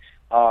sent.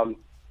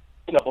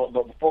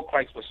 Before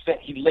Christ was sent,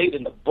 he laid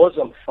in the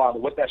bosom of the Father.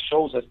 What that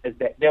shows us is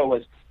that there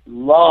was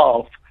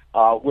love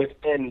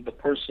within the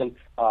person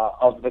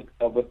of the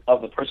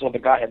person of the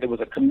Godhead. There was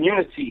a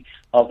community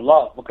of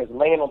love, because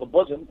laying on the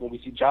bosom, when we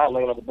see John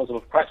laying on the bosom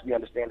of Christ, we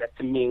understand that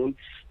to mean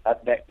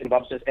that the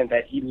Bible says, and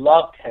that he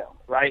loved him,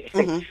 right?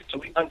 Mm-hmm. So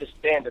we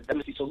understand that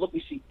intimacy. So look,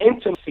 we see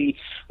intimacy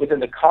within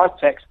the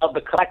context of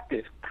the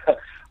collective,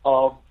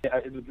 of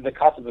the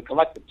concept of the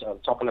collective,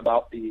 talking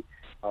about the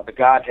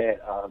Godhead,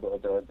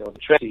 the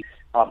Trinity.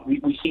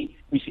 We see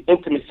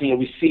intimacy, and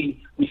we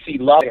see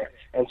love there.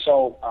 And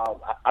so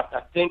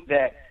I think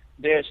that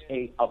there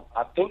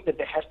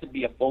has to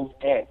be a both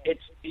and.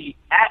 It's the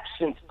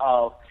absence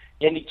of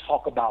any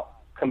talk about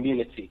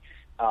community.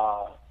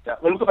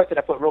 Let me go back to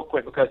that point real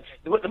quick, because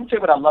let me tell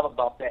you what I love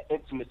about that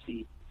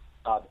intimacy,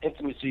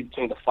 intimacy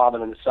between the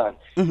Father and the Son.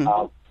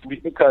 Mm-hmm.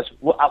 Because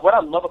what I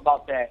love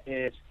about that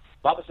is,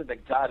 the Bible says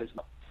that God is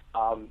love.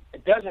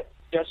 It doesn't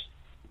just,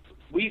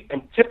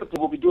 and typically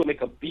what we do is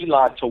make a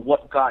beeline to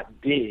what God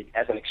did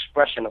as an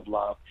expression of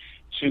love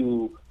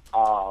to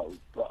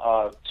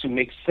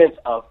make sense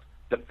of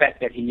the fact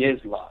that he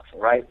is love,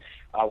 right?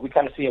 We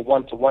kind of see a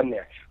one-to-one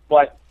there.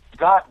 But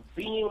God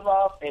being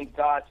love and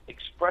God's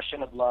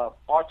expression of love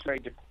are two very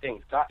different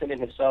things. God sending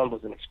his Son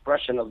was an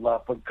expression of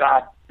love, but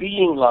God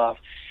being love,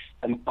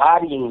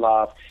 embodying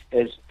love,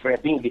 is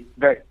being the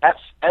very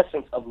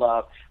essence of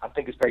love, I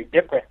think is very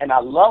different. And I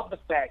love the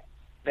fact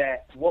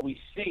that what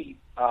we see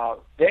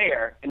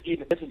there, and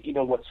even this is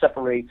even what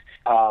separates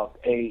what's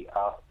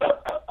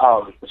what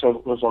I'm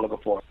looking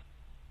for?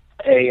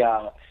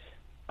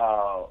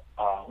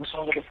 What's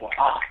I'm looking for?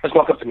 It's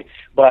not come to me.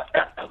 But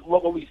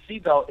what we see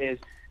though is,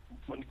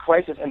 when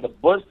Christ is in the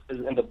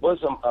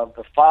bosom of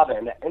the Father,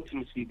 and that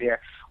intimacy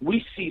there,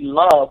 we see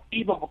love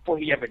even before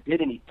he ever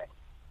did anything.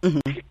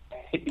 Mm-hmm.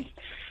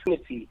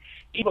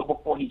 Even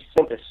before he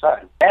sent his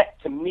Son. That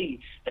to me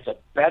is a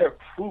better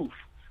proof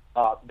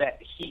that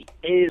he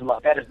is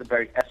love. That is the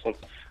very essence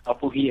of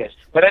who he is.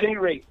 But at any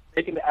rate,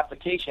 taking the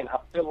application, I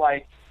feel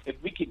like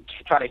if we could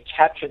try to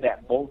capture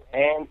that both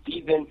and,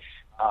 even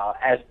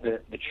as the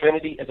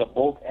Trinity is a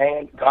both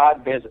and,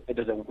 God, there's a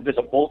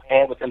both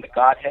and within the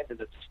Godhead. There's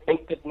a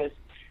distinctiveness,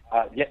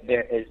 yet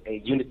there is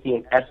a unity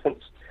in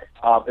essence.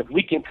 If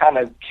we can kind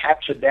of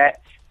capture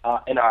that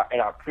in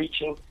our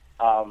preaching,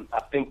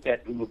 I think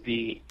that we would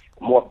be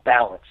more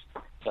balanced.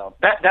 So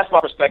that's my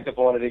perspective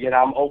on it. Again,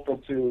 I'm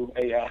open to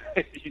a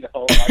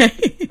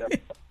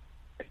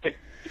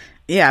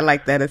Yeah, I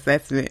like that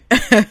assessment.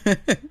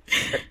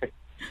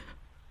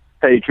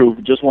 Hey,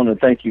 Truth, just want to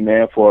thank you,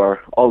 man,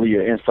 for all of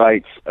your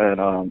insights,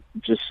 and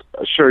just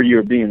assure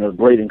you're being a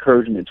great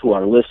encouragement to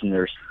our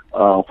listeners.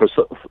 For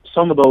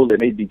some of those that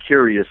may be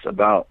curious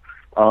about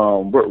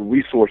what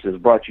resources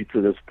brought you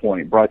to this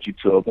point, brought you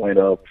to a point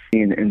of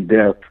being in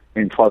depth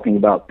in talking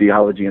about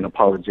theology and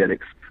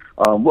apologetics,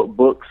 what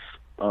books,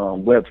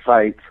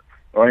 websites,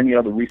 or any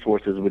other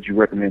resources would you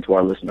recommend to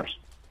our listeners?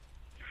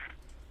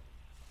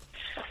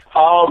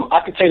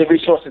 I can tell you the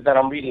resources that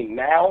I'm reading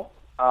now.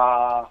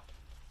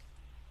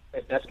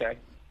 If that's okay.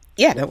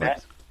 Yeah, that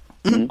works.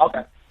 Mm-hmm.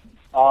 Okay.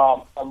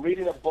 I'm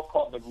reading a book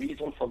called The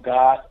Reason for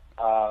God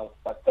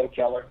by Tim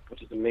Keller,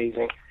 which is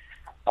amazing.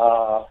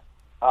 I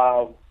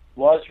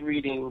was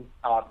reading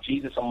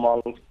Jesus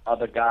Among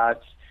Other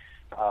Gods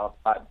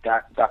by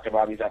Dr.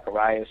 Ravi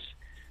Zacharias.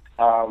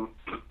 I'm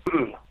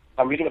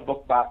reading a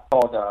book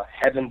called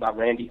Heaven by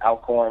Randy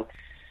Alcorn,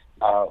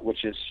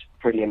 which is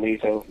pretty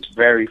amazing. It's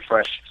very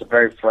fresh. It's a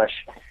very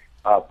fresh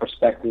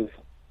perspective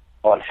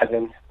on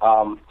heaven.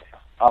 I'm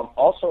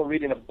also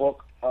reading a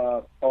book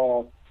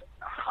called,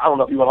 I don't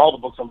know if you want all the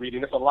books I'm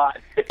reading. It's a lot.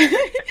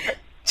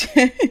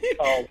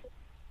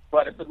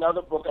 But it's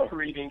another book I'm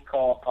reading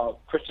called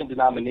Christian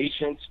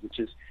Denominations, which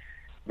is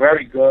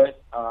very good,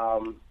 by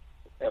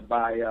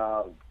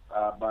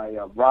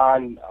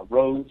Ron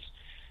Rhodes.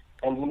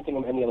 And let me think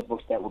of any other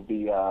books that would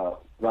be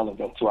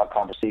relevant to our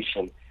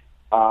conversation.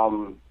 I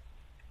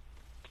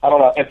don't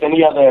know if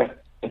any of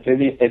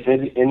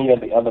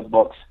the other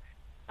books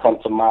come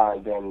to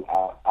mind, then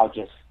I'll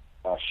just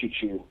shoot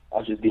you.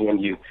 I'll just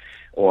DM you,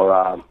 or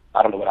I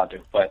don't know what I'll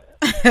do. But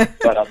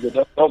those are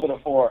the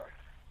four.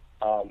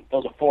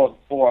 Those are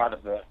four out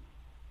of the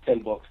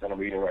 10 books that I'm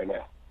reading right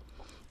now.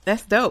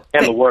 That's dope.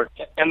 And the word.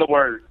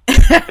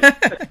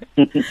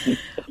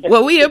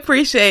 Well, we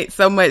appreciate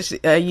so much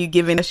you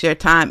giving us your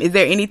time. Is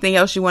there anything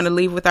else you want to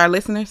leave with our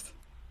listeners?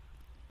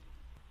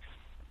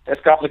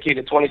 That's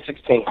complicated.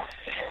 2016.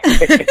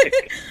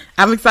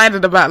 I'm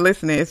excited about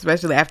listening,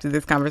 especially after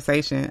this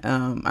conversation.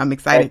 I'm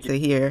excited to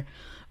hear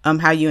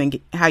how you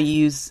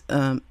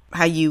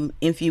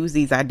infuse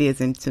these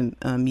ideas into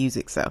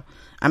music. So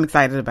I'm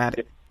excited about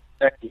it.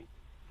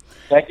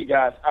 Thank you,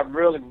 guys. I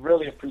really,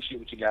 really appreciate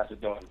what you guys are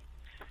doing.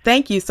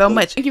 Thank you so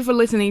much. Thank you for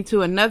listening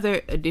to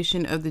another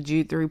edition of the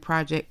Jude 3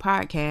 Project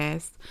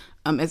podcast.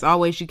 As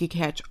always, you can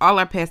catch all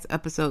our past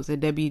episodes at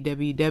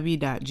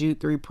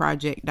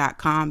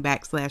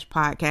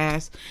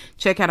www.jude3project.com/podcast.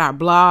 Check out our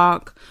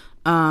blog.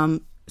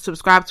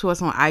 Subscribe to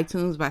us on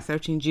iTunes by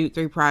searching Jude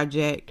 3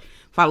 Project.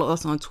 Follow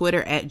us on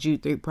Twitter at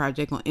Jude 3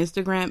 Project, on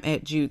Instagram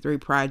at Jude 3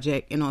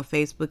 Project, and on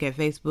Facebook at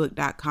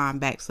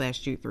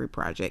facebook.com/Jude 3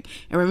 Project.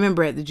 And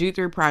remember, at the Jude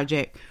 3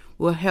 Project,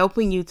 we're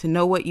helping you to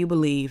know what you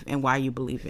believe and why you believe it.